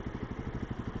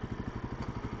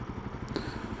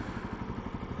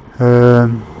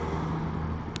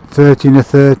 13 or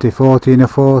 30, 14 or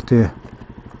 40.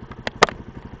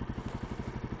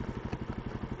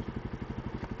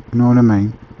 You know what I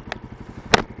mean?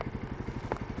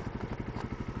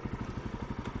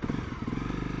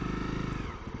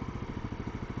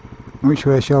 Which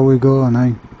way shall we go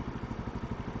now?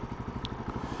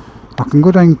 I can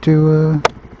go down to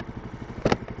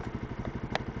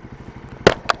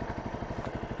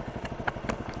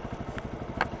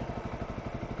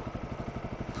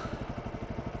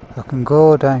I can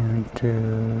go down to,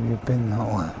 you've been that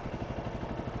way.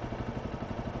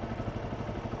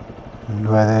 And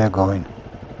where they're going.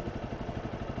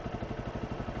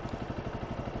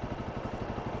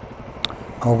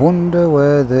 I wonder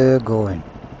where they're going.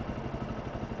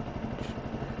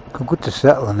 Could go to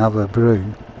settle and have a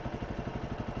brew.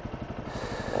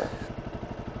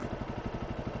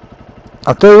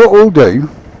 I'll tell you what we'll do.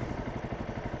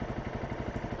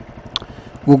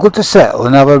 We'll go to settle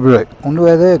and have a brew. Wonder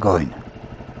where they're going.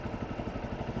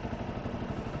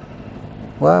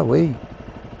 Where are we?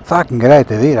 If I can get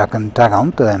out of here, I can tag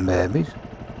on to them babies.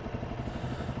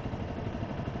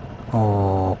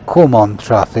 Oh, come on,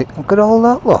 traffic. Look at all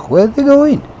that lot. Where are they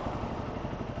going?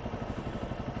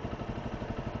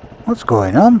 What's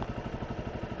going on?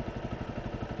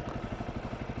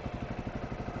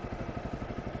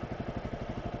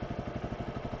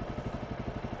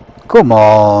 Come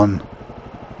on.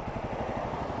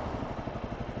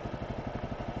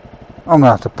 I'm going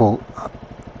to have to pull.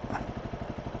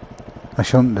 I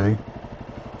shouldn't do.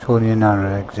 It's only a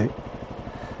narrow exit.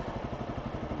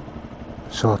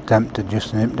 So tempted just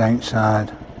to nip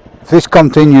downside. If this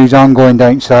continues, I'm going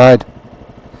downside.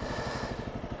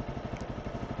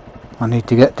 I need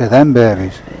to get to them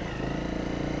babies.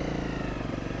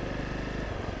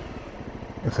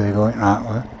 If they're going right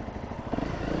way.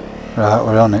 Right,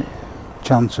 we're on it.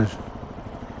 Chances.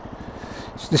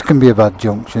 This can be a bad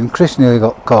junction. Chris nearly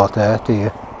got caught out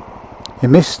here. He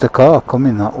missed the car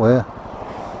coming that way.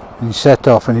 And he set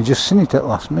off and he just seen it at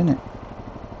last minute.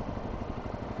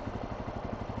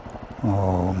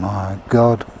 Oh my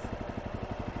God.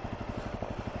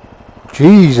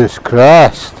 Jesus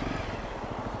Christ.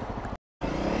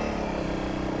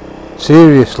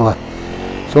 Seriously.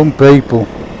 Some people.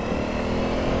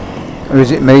 Or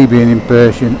is it me being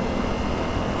impatient?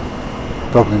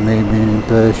 Probably me being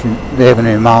impatient. They're having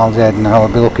a miles ahead now. I'll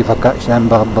be lucky if I catch them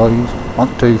bad boys on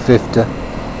 250.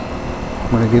 I'm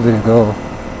going to give it a go.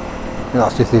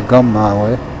 That's if they've gone my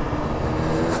way.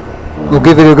 We'll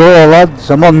give it a go, lads.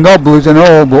 I'm on nobblers and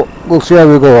all, but we'll see how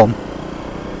we go on.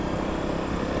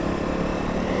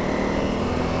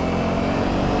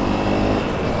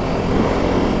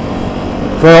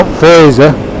 Front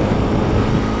phaser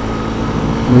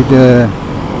with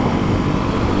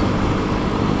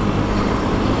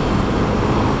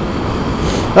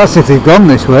that's if they've gone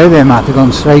this way. They might have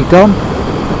gone straight on.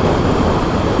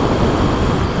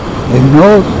 Who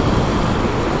knows?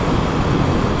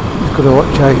 Just got to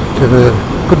watch out to the.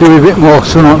 Could do a bit more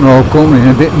sun on the road, couldn't we? And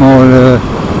a bit more.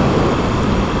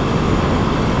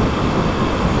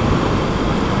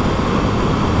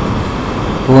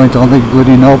 Going on these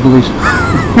bloody nobblies.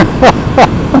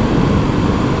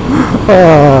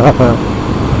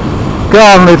 Go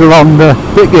on, little Honda.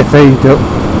 Pick your feet up.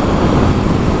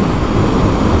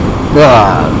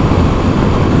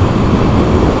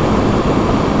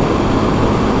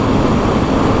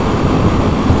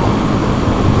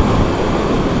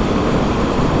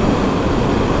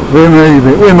 We move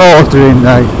it, we're motoring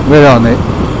now, we're on it.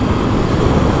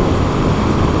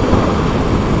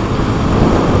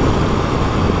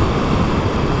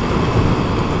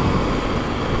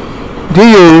 Do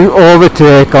you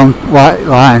overtake on white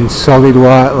lines, solid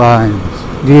white lines?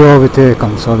 Do you overtake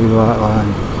on solid white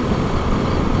lines?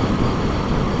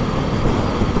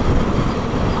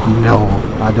 No,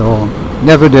 I don't.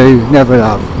 Never do, never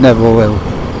have, never will.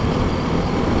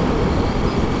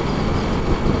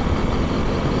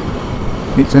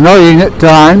 It's annoying at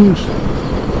times,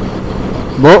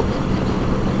 but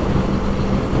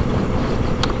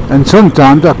and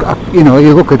sometimes you know,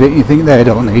 you look at it and you think they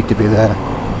don't need to be there.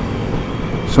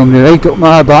 Somebody right up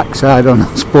my backside on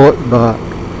a sport bike.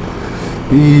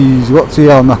 Jeez, what's he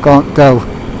on? I can't tell.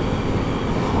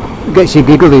 It gets you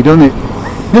giggly, doesn't it?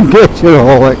 It gets you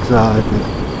all excited.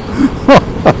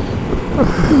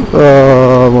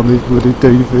 Oh, one of these bloody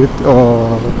 250.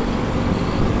 Oh.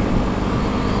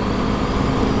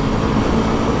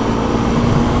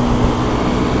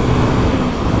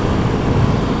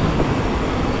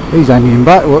 He's hanging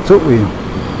back. What's up with him?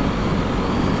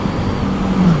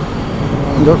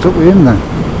 What's up with him then?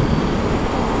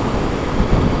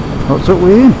 What's up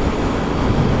with him?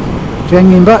 What's he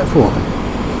hanging back for?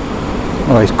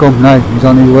 Oh, he's come now. He's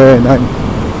on his way now.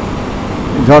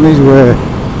 He's on his way.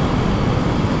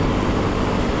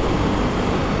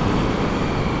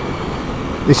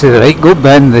 This is a right good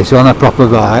bend, this, on a proper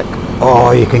bike.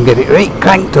 Oh, you can get it right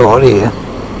cranked over here.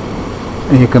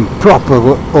 And you can proper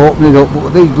open it up, but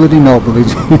these bloody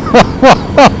knobblies.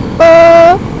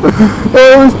 Oh,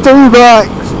 there's two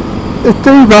bikes! There's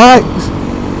two bikes!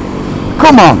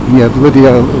 Come on, you bloody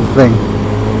little thing.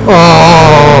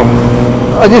 Oh!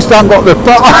 I just haven't got the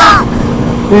power.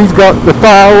 He's got the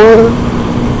power.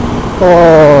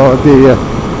 Oh dear.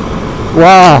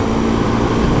 Wow.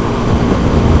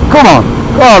 Come on,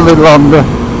 go on, little Honda.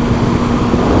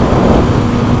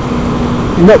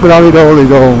 You're not going to have it all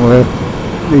his own way.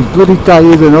 These bloody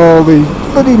tyres and all these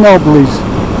bloody knobblies.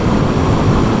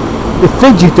 They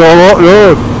fidget all over the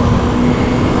road.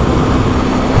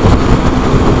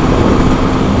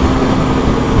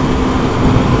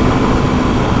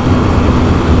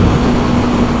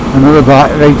 Another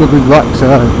bike right up his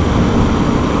backside.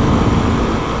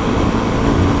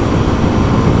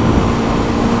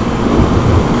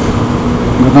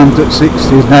 We're on at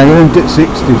 60s now, we're on at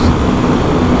 60s.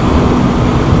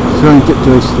 Throwing it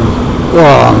twisted.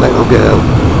 Oh, little girl.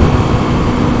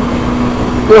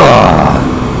 Oh.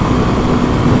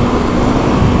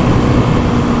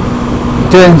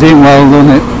 Turns in well,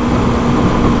 doesn't it?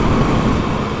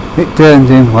 It turns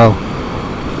in well.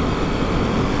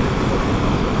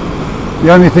 The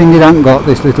only thing it hasn't got,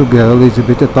 this little girl, is a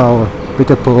bit of power, a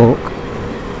bit of poke.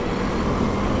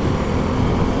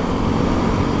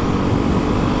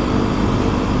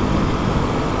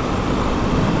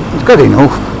 It's got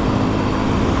enough.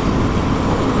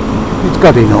 It's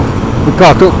got enough. We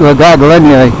caught up to a gaggle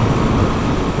anyway.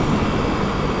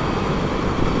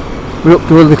 We're up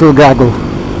to a little gaggle.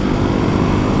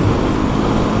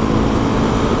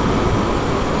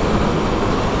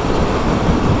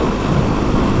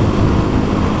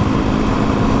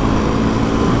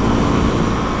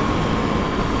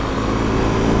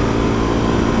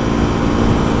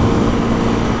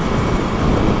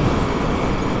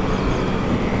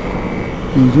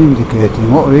 He's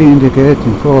indicating. What are he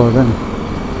indicating for then?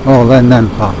 Oh, then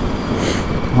pal.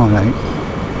 Alright.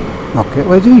 Okay,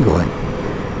 where's he going?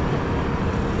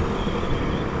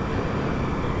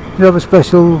 Do you have a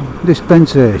special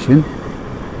dispensation?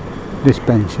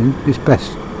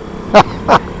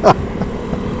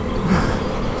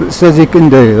 That says he can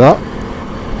do that.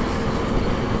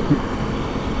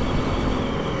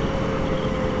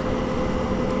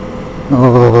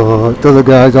 Oh, the other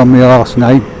guy's on my arse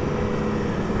now.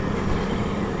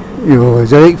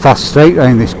 There's a right fast straight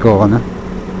round this corner.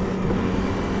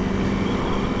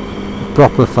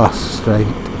 Proper fast straight.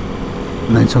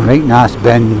 And then some right nice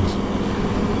bends.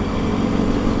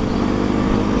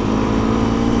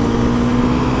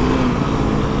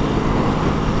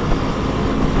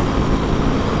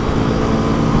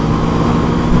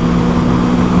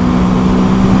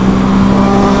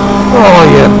 Oh,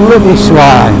 you bloody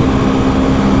swine.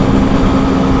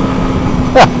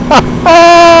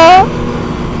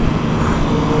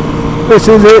 This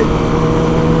is it.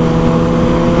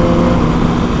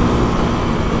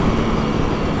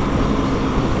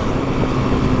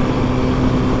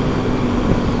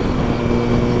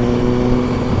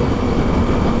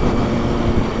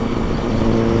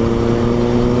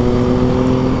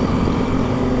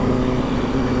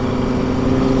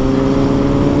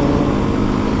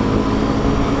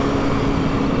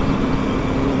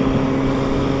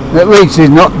 at least he's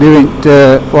not doing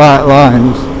white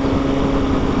lines.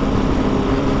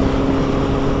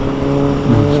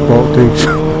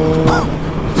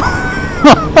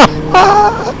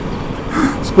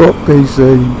 Sport PC.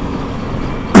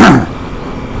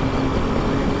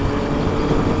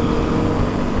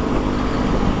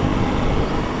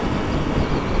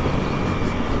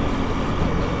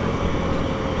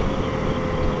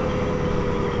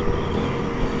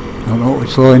 I don't know what we're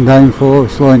slowing down for. We're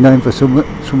slowing down for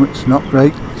something's not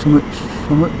right. Something.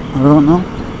 I don't know.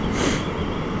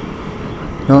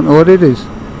 Don't know what it is.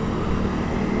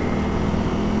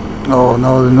 Oh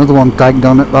no, there's another one tagged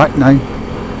on at back now.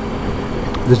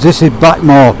 This is back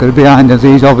marker behind us.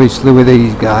 He's obviously with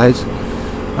these guys,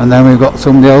 and then we've got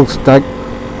somebody else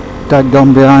tagged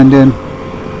on behind him.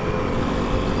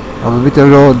 Have a bit of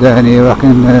road down here. I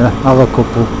can have a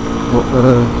couple, but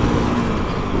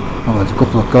oh, there's a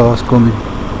couple of cars coming.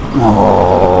 Oh.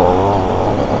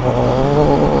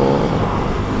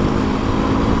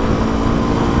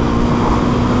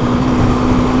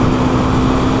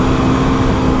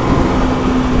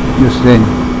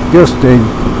 Just in.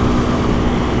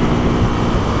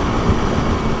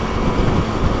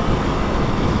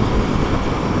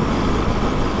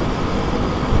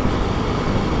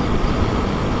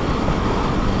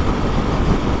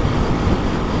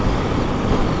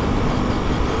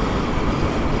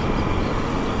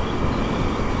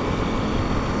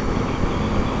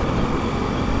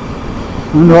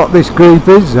 I wonder what this group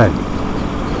is then.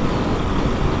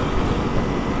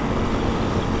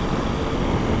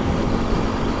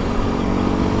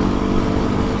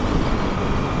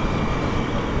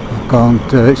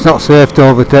 It's not safe to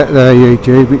overtake there,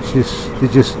 YouTube. It's just they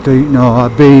just do. No,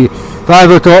 I'd be if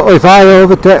I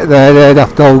overtake there, they'd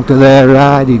have to alter their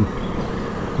riding.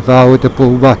 If I were to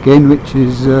pull back in, which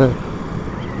is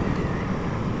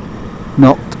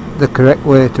not the correct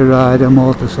way to ride a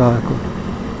motorcycle.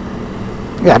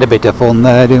 We had a bit of fun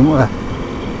there, didn't we?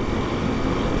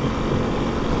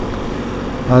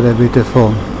 Had a bit of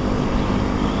fun.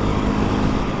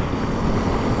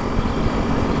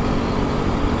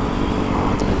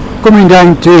 Coming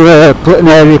down to an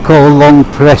area called Long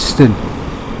Preston,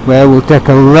 where we'll take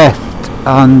a left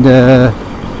and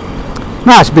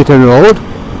nice bit of road,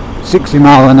 60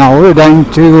 mile an hour, down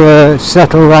to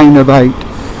Settle roundabout.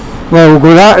 Well,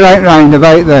 we'll go right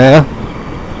roundabout there,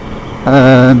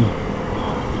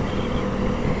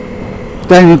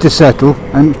 down into Settle.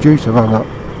 How much juice have I got?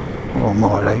 Oh,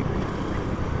 more right.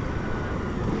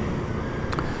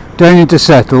 Down into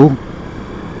Settle,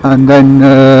 and then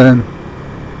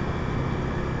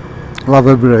we'll have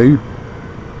a brew,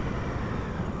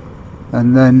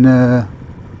 and then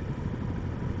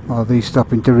these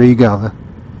stopping to regather,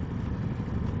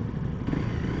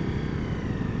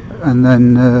 and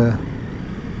then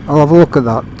I'll have a look at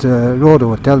that road I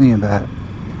was telling you about.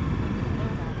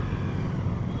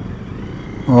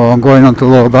 Oh, I'm going on to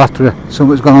low battery.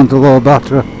 Something's gone on to low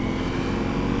battery.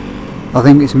 I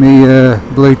think it's me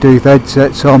Bluetooth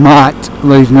headset, so I might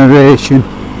lose narration.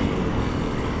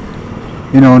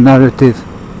 You know, narrative.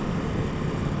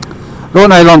 Don't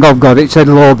know how long I've got it. It said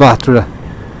low battery,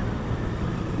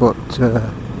 but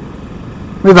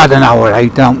we've had an hour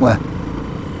out, haven't we?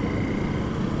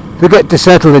 If we get to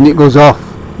Settle and it goes off,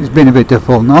 it's been a bit of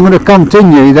fun. I'm going to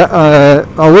continue that.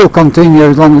 I will continue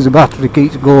as long as the battery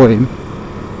keeps going.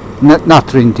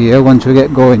 Nattering to you once we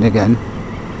get going again.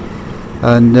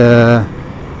 And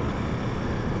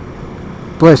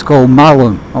place called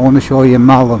Malham. I want to show you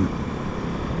Malham.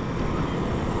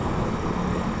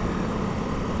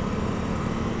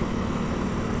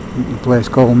 A place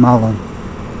called Malham.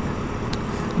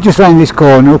 Just round this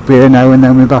corner up here now, and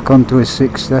then we're back onto a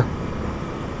 60.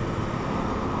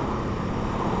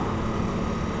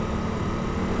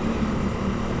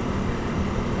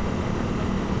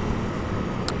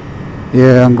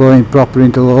 Yeah, I'm going proper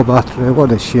into low battery.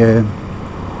 What a shame.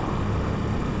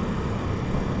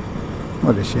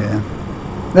 What a shame.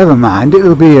 Never mind,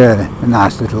 it'll be a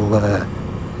nice little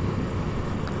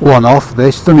one-off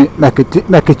this, doesn't it?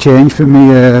 Make a change from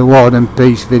me War and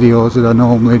Peace videos that I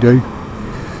normally do.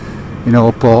 You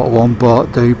know, part 1,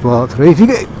 part 2, part 3. If you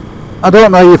get, I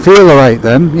don't know how you feel about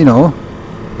them, you know.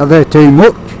 Are they too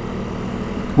much?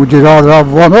 Would you rather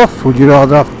have one off? Would you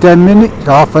rather have 10 minutes,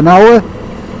 half an hour?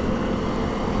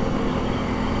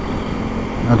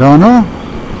 I don't know.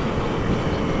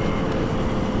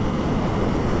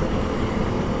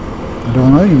 I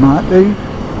don't know, you might do.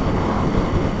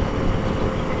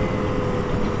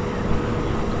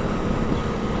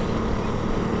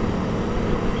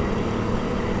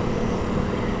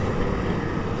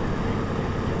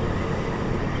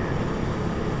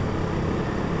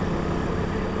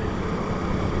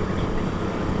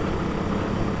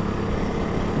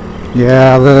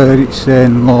 Yeah, I've heard it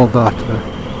saying low battery.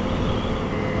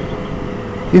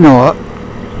 You know what?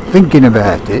 Thinking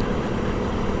about it,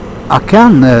 I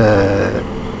can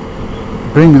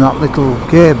bring that little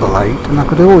cable out, and I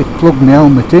could always plug my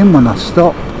helmet in when I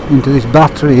stop into this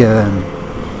battery.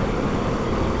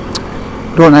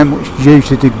 Don't know how much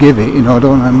juice it'd give it, you know, I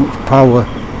don't know how much power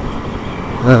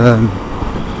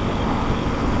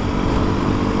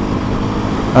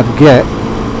I'd get.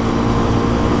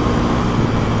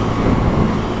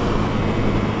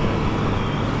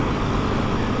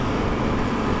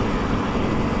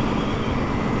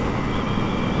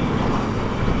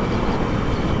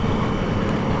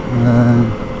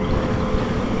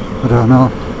 I don't know.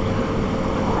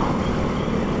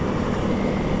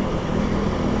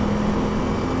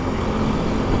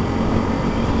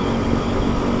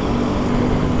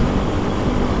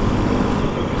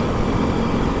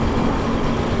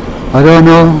 I don't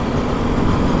know.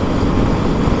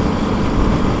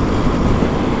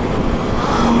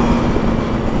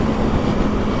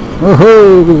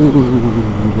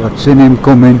 Oh, I'd seen him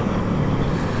coming.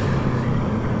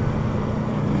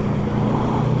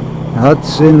 I'd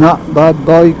seen that bad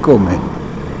boy coming.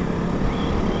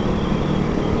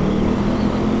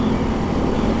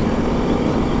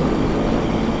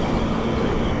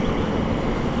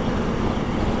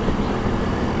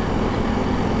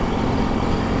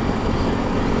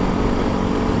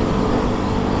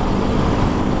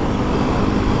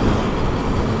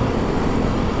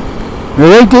 We're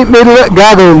right in the middle of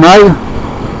gaggle now.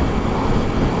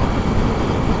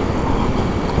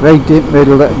 Right in the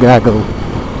middle of gaggle.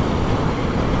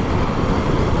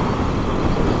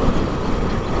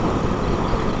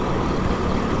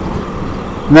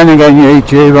 And then again,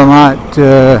 YouTube, I might,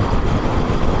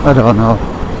 I don't know.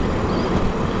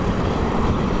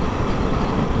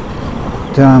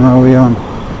 What time are we on?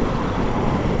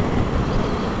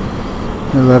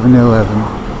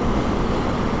 11:11.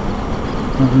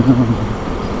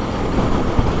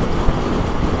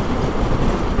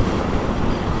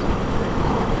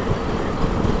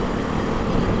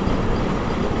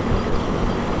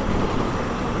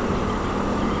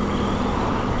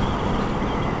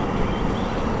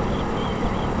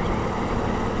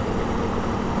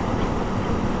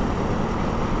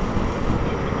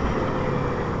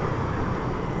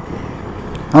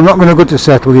 I'm not going to go to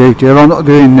settle YouTube. I'm not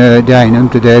doing Dynam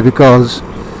today because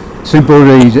simple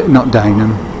reason, not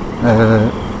Dynam,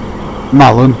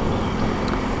 Malum,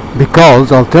 because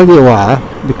I'll tell you why.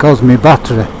 Because my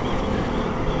battery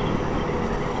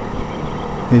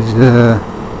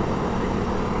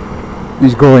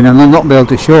is going, and I'll not be able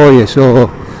to show you, so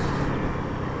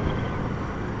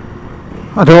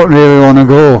I don't really want to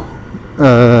go.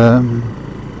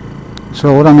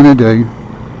 So what I'm going to do,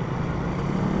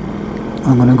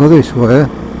 I'm going to go this way,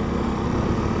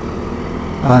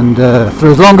 and for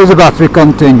as long as the battery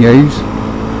continues,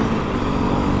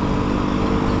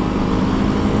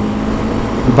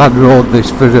 a bad road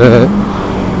this for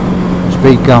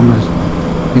speed cameras,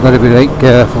 you've got to be right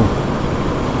careful.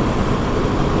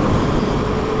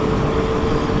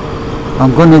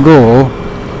 I'm going to go,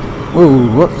 oh,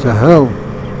 what the hell?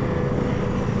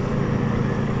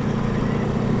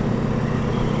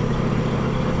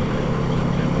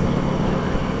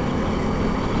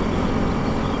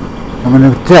 I'm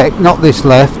going to take, not this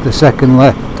left, the second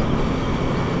left.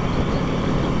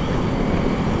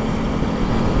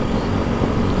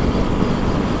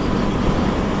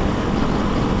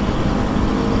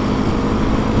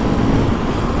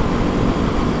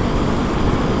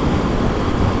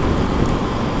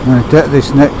 I'm going to take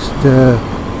this next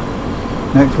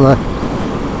left.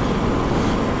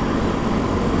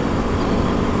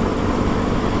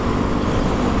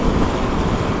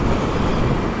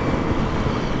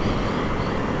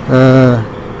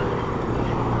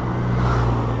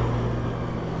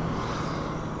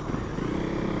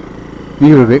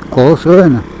 You're a bit close,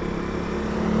 aren't you?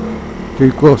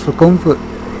 Too close for comfort.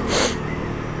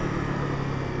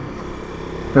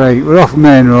 Right, we're off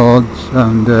main roads,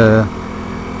 and I'm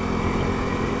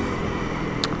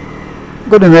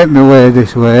going to make my way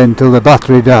this way until the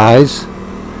battery dies.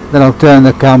 Then I'll turn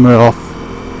the camera off,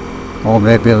 or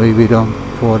maybe leave it on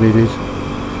for what it is.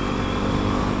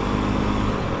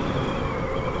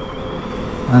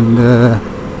 And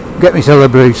get myself a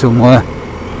brew somewhere,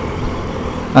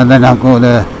 and then I'm going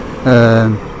to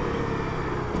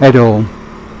head home.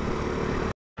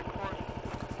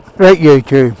 Right,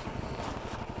 YouTube,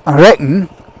 I reckon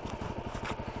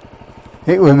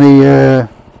it was me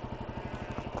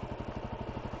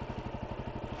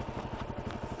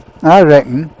I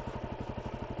reckon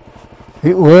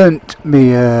it weren't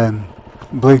me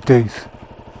Bluetooth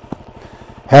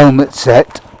helmet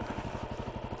set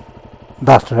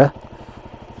battery.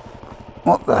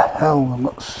 What the hell? I've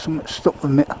got something stuck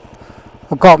with me.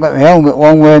 I can't get my helmet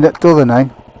one way and the other now.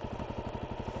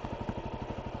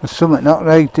 There's something not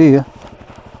right here.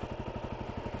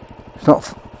 It's not.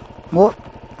 What?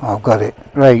 Oh, I've got it.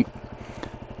 Right.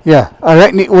 Yeah, I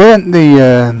reckon it weren't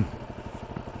the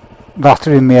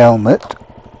battery in my helmet.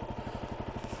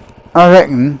 I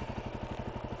reckon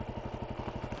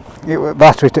it was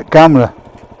battery to camera.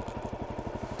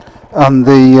 And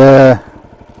the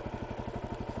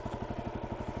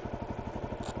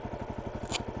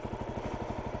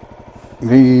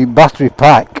battery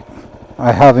pack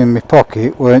I have in my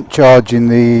pocket weren't charging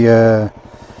the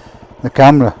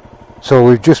camera, so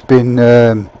we've just been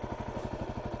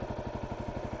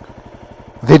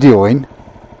videoing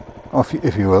off,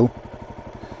 if you will,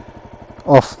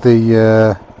 off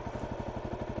the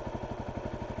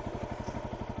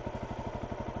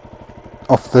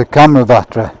camera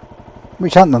battery,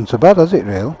 which hasn't done so bad, has it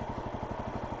really?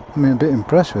 I'm a bit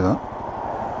impressed with that.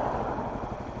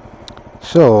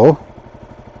 So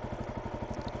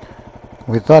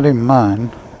with that in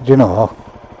mind, do you know,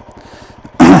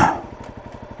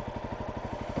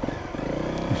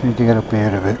 just need to get up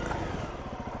here a bit.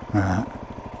 Right,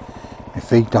 my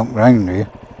feet don't ground here.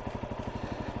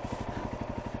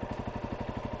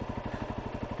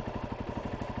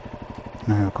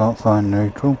 No, I can't find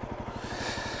neutral.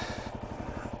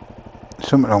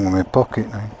 Something wrong with my pocket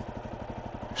now.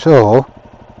 So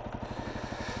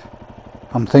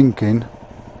I'm thinking,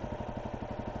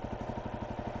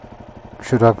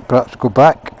 should I perhaps go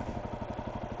back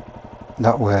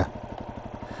that way?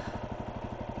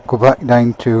 Go back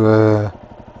down to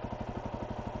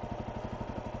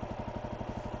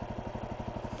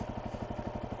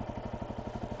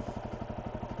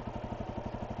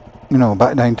you know,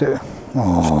 back down to,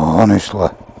 oh, honestly,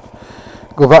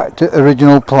 go back to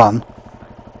original plan.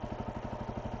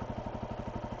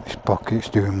 This pocket's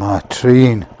doing my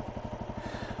treeing.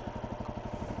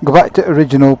 Go back to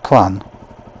original plan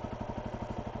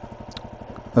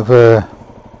of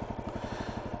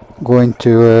going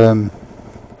to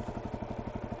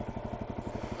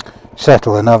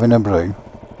settle and having a brew,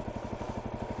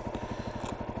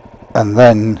 and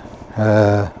then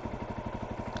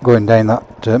going down that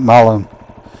Malham.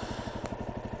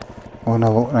 We'll have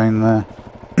a look round there.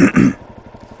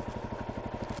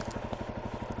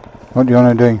 What do you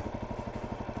want to do?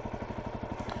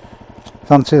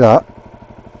 Fancy that?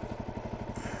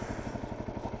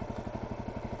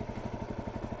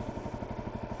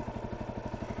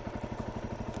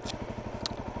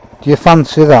 Do you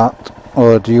fancy that,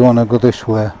 or do you want to go this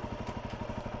way?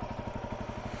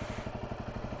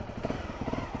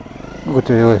 We'll go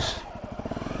to this.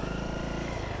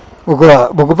 We'll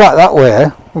go back that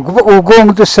way. We'll go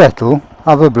and just settle,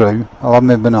 have a brew. I'll have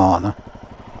my banana,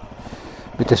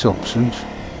 bit of substance,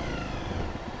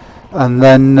 and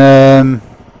then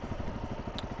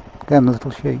get him a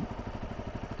little sheet.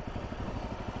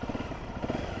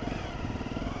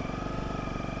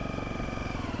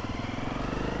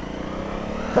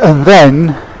 And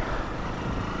then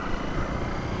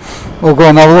we'll go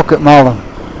and have a look at Malham.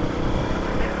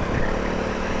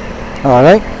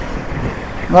 Alright,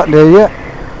 not there yet.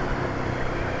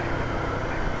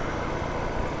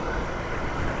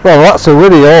 Well, that's a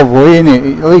really old way, isn't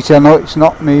it? At least I know it's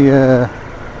not me. Where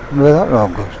that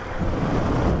road goes.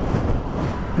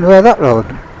 Where that road.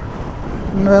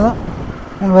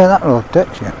 Where that road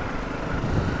takes you.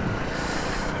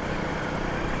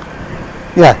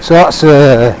 Yeah, so that's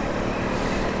so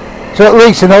at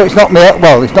least I know it's not me.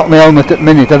 Well, it's not my helmet at the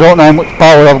minute. I don't know how much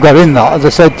power I've got in that. As I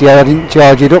said to you, I didn't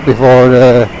charge it up before,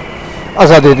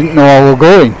 as I didn't know I was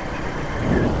going.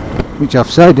 Which I've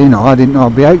said, you know, I didn't know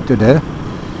I'd be out today.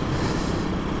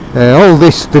 All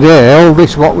this today, all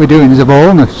this what we're doing is a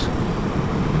bonus.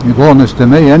 A bonus to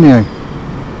me, anyway.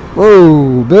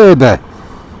 Whoa, baby.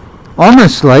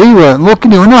 Honestly, he weren't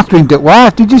looking. He went after him to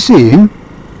wife. Did you see him?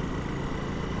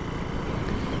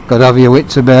 Gotta have your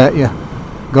wits about you.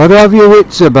 Gotta have your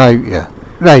wits about you.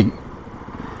 Right.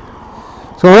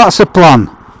 So that's the plan.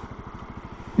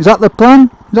 Is that the plan?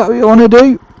 Is that what you want to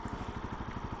do?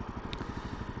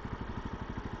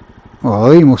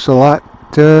 Well, he must have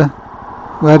liked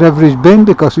wherever he's been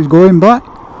because he's going back.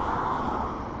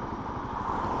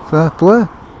 Fair play.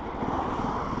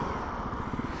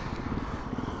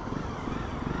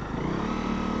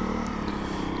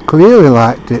 Clearly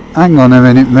liked it. Hang on a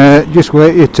minute, mate, just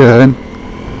wait your turn.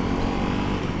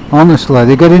 Honestly,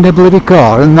 they get in a bloody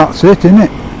car and that's it,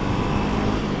 innit?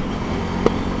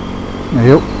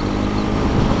 Yep.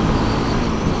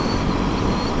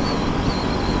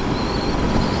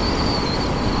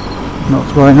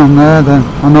 what's going on there then.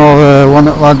 I know one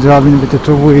of the lads are having a bit of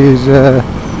trouble with his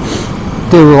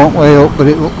do won't way up, but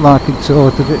it looked like it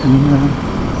sorted it, and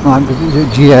like there's a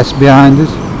GS behind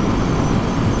us.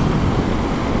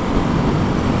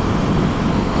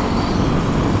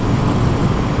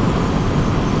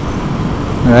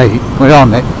 Right, we're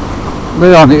on it.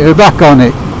 We're on it, we're back on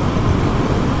it.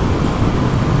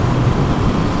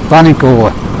 Panic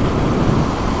over.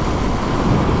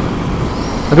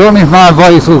 I don't know if my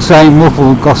voice will sound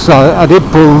muffled because I did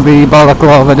pull the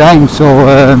balaclava down, so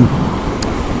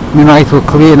my mouth was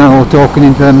clear now talking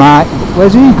into the mic.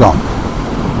 Where's he gone?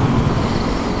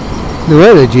 There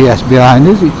were a GS behind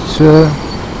us, it's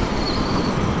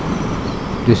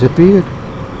disappeared.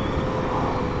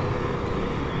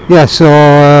 Yeah, so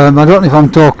I don't know if I'm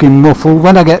talking muffled.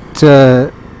 When I get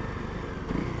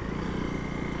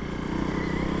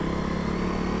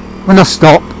when I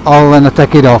stop, when I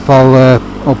take it off,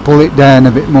 I'll pull it down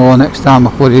a bit more next time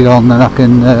I put it on, and I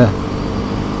can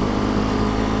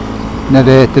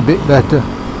narrate a bit better.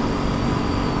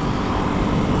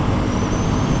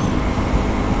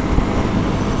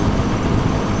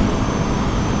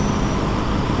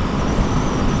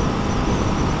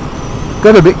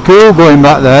 Got a bit cool going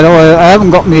back there. I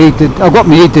haven't got me heated. I've got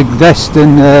my heated vest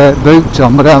and boots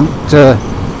on, but I haven't.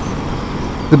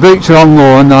 The boots are on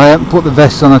low, and I haven't put the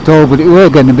vest on at all. But it were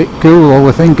getting a bit cool while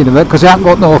we're thinking of it, because I haven't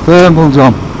got no thermals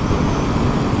on.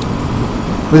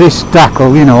 With this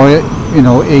tackle, you know,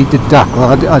 heated tackle,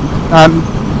 I'm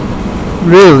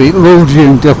really lulls you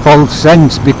into a false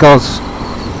sense, because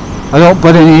I don't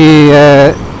put any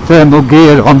thermal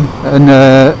gear on, and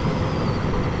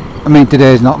I mean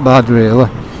today's not bad really,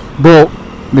 but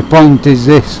my point is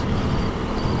this: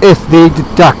 if the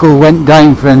tackle went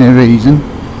down for any reason,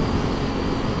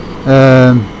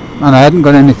 and I hadn't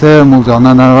got any thermals on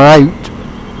and I were out,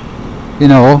 you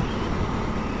know,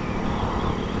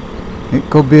 it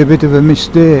could be a bit of a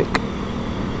mistake.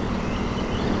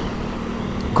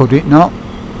 Could it not?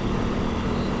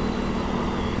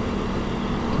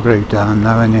 Brew down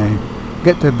now anyway.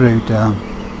 Get the brew down.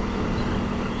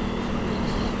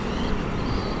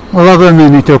 We'll have a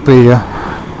minute up here,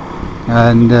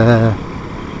 and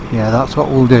yeah, that's what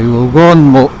we'll do. We'll go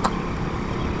and look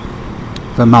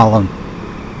for Malum.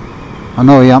 I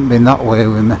know you haven't been that way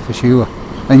with me for sure,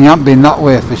 and you haven't been that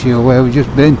way for sure where we've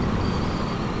just been.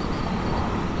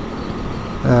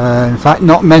 In fact,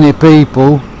 not many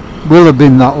people will have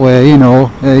been that way, you know,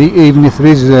 even if there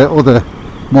is other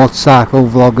motorcycle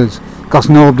vloggers, because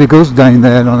nobody goes down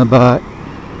there on a bike.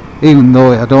 Even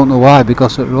though I don't know why,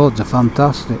 because the roads are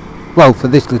fantastic. Well, for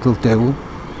this little tool.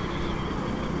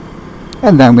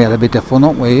 And then we had a bit of fun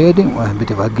up here, didn't we? A bit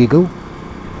of a giggle.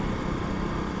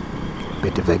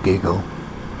 Bit of a giggle.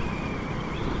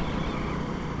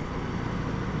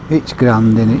 It's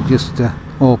grand, and it just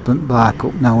open back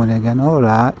up now and again.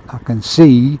 Alright, I can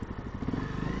see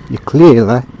you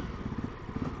clearly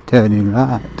turning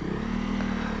right.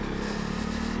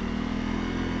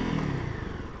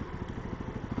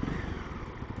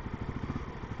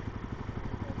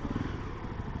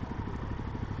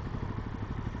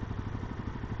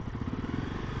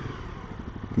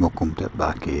 We'll come to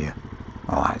back here.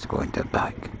 Oh, it's going to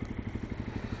back.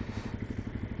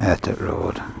 Out at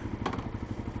road.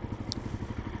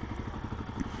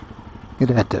 Get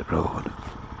out at road.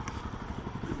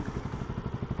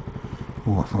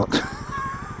 Oh, I forgot.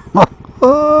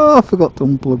 Oh, I forgot to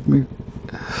unplug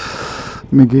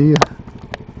my gear.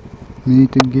 My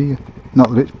heated gear.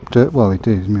 Not that it's well, it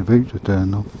is. My boots are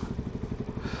turned off.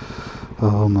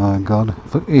 Oh my God!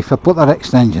 If I put that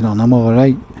extension on, I'm all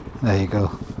right. There you go.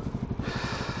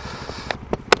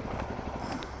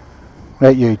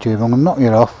 Right, YouTube, I'm going to knock you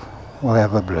off. We'll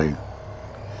have a brew.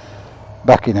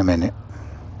 Back in a minute.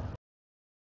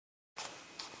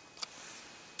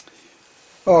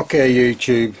 Okay,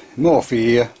 YouTube, Morphy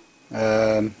here.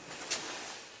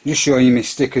 Just showing you my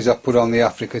stickers I put on the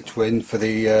Africa Twin for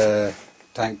the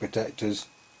tank protectors.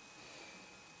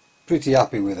 Pretty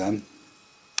happy with them.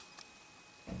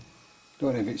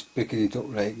 Don't know if it's picking it up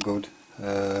right good.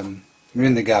 We're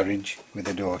in the garage with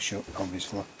the door shut,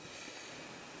 obviously.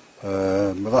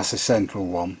 But that's a central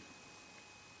one.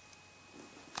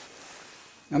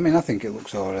 I mean, I think it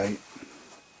looks alright.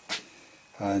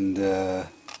 And that's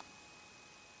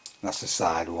the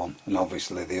side one, and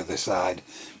obviously the other side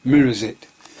mirrors it.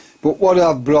 But what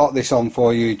I've brought this on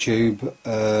for YouTube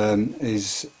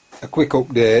is a quick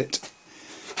update.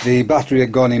 The battery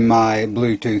had gone in my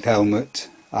Bluetooth helmet,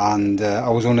 and I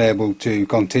was unable to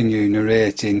continue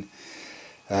narrating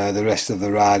the rest of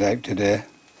the ride out today.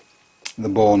 The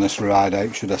bonus ride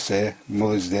out, should I say,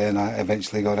 Mother's Day, and I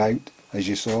eventually got out, as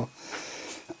you saw.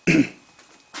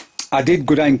 I did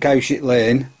go down Cowshit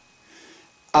Lane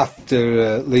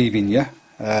after leaving you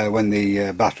when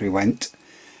the battery went,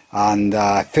 and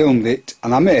I filmed it,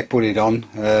 and I may put it on,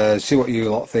 see what you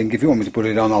lot think. If you want me to put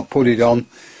it on, I'll put it on.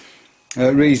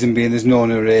 Reason being, there's no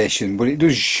narration, but it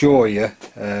does show you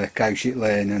Cowshit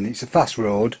Lane, and it's a fast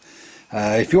road.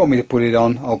 If you want me to put it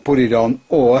on, I'll put it on,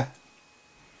 or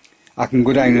I can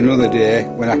go down another day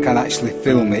when I can actually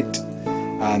film it,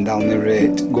 and I'll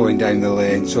narrate going down the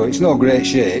lane. So it's no great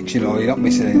shakes, you know, you're not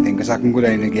missing anything, because I can go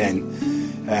down again.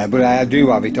 But I do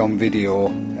have it on video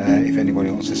if anybody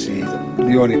wants to see it.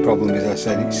 The only problem is, I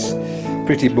said, it's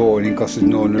pretty boring because there's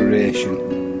no narration.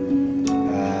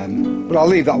 But I'll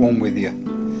leave that one with you.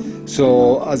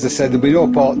 So as I said, there'll be no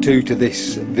part 2 to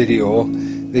this video.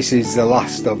 This is the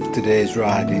last of today's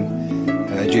riding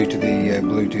due to the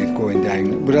Bluetooth going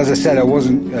down. But as I said, I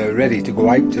wasn't ready to go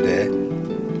out today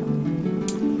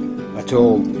at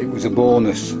all. It was a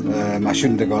bonus. I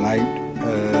shouldn't have gone out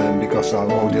because I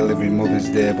was delivering Mother's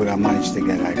Day, but I managed to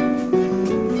get out.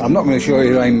 I'm not going to show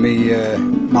you around my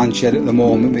man shed at the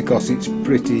moment because it's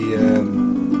pretty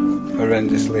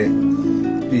horrendously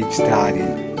needs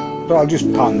tidying. But I'll just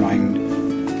pan round.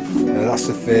 That's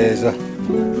the phaser.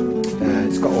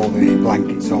 It's got all the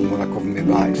blankets on when I cover my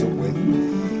bikes up with.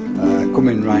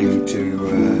 Coming round to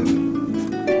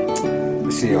the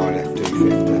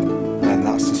crf250l, and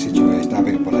that's the situation. I've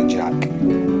been up on a jack,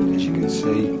 as you can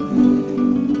see.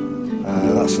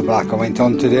 That's the bike I went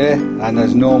on today, and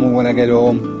as normal when I get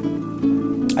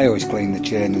home, I always clean the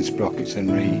chain and sprockets and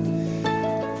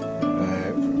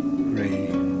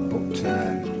put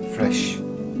fresh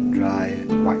dry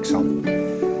wax on.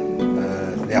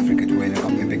 The Africa Twin, I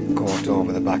got my big coat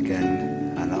over the back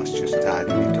end, and that's just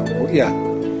tidying it up. But yeah,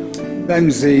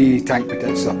 them's the tank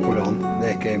protectors I put on.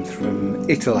 They came from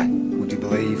Italy, would you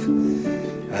believe?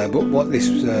 But what this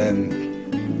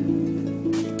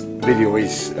video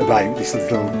is about, this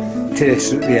little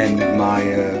taste at the end of my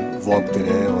vlog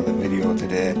today, or the video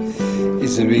today,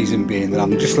 is the reason being that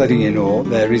I'm just letting you know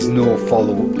there is no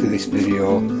follow-up to this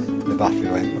video. The battery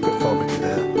went. Look at Fogarty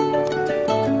there.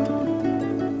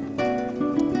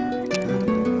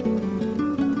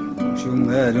 Looks young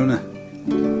there, doesn't it?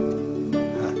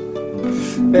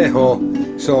 Hey ho.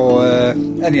 So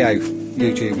anyhow,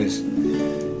 YouTubers,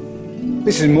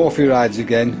 this is Morphy Rides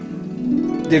again.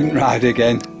 Didn't ride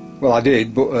again. Well, I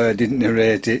did, but didn't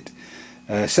narrate it.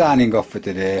 Signing off for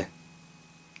today.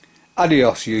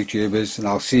 Adios, YouTubers, and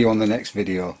I'll see you on the next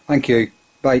video. Thank you.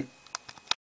 Bye.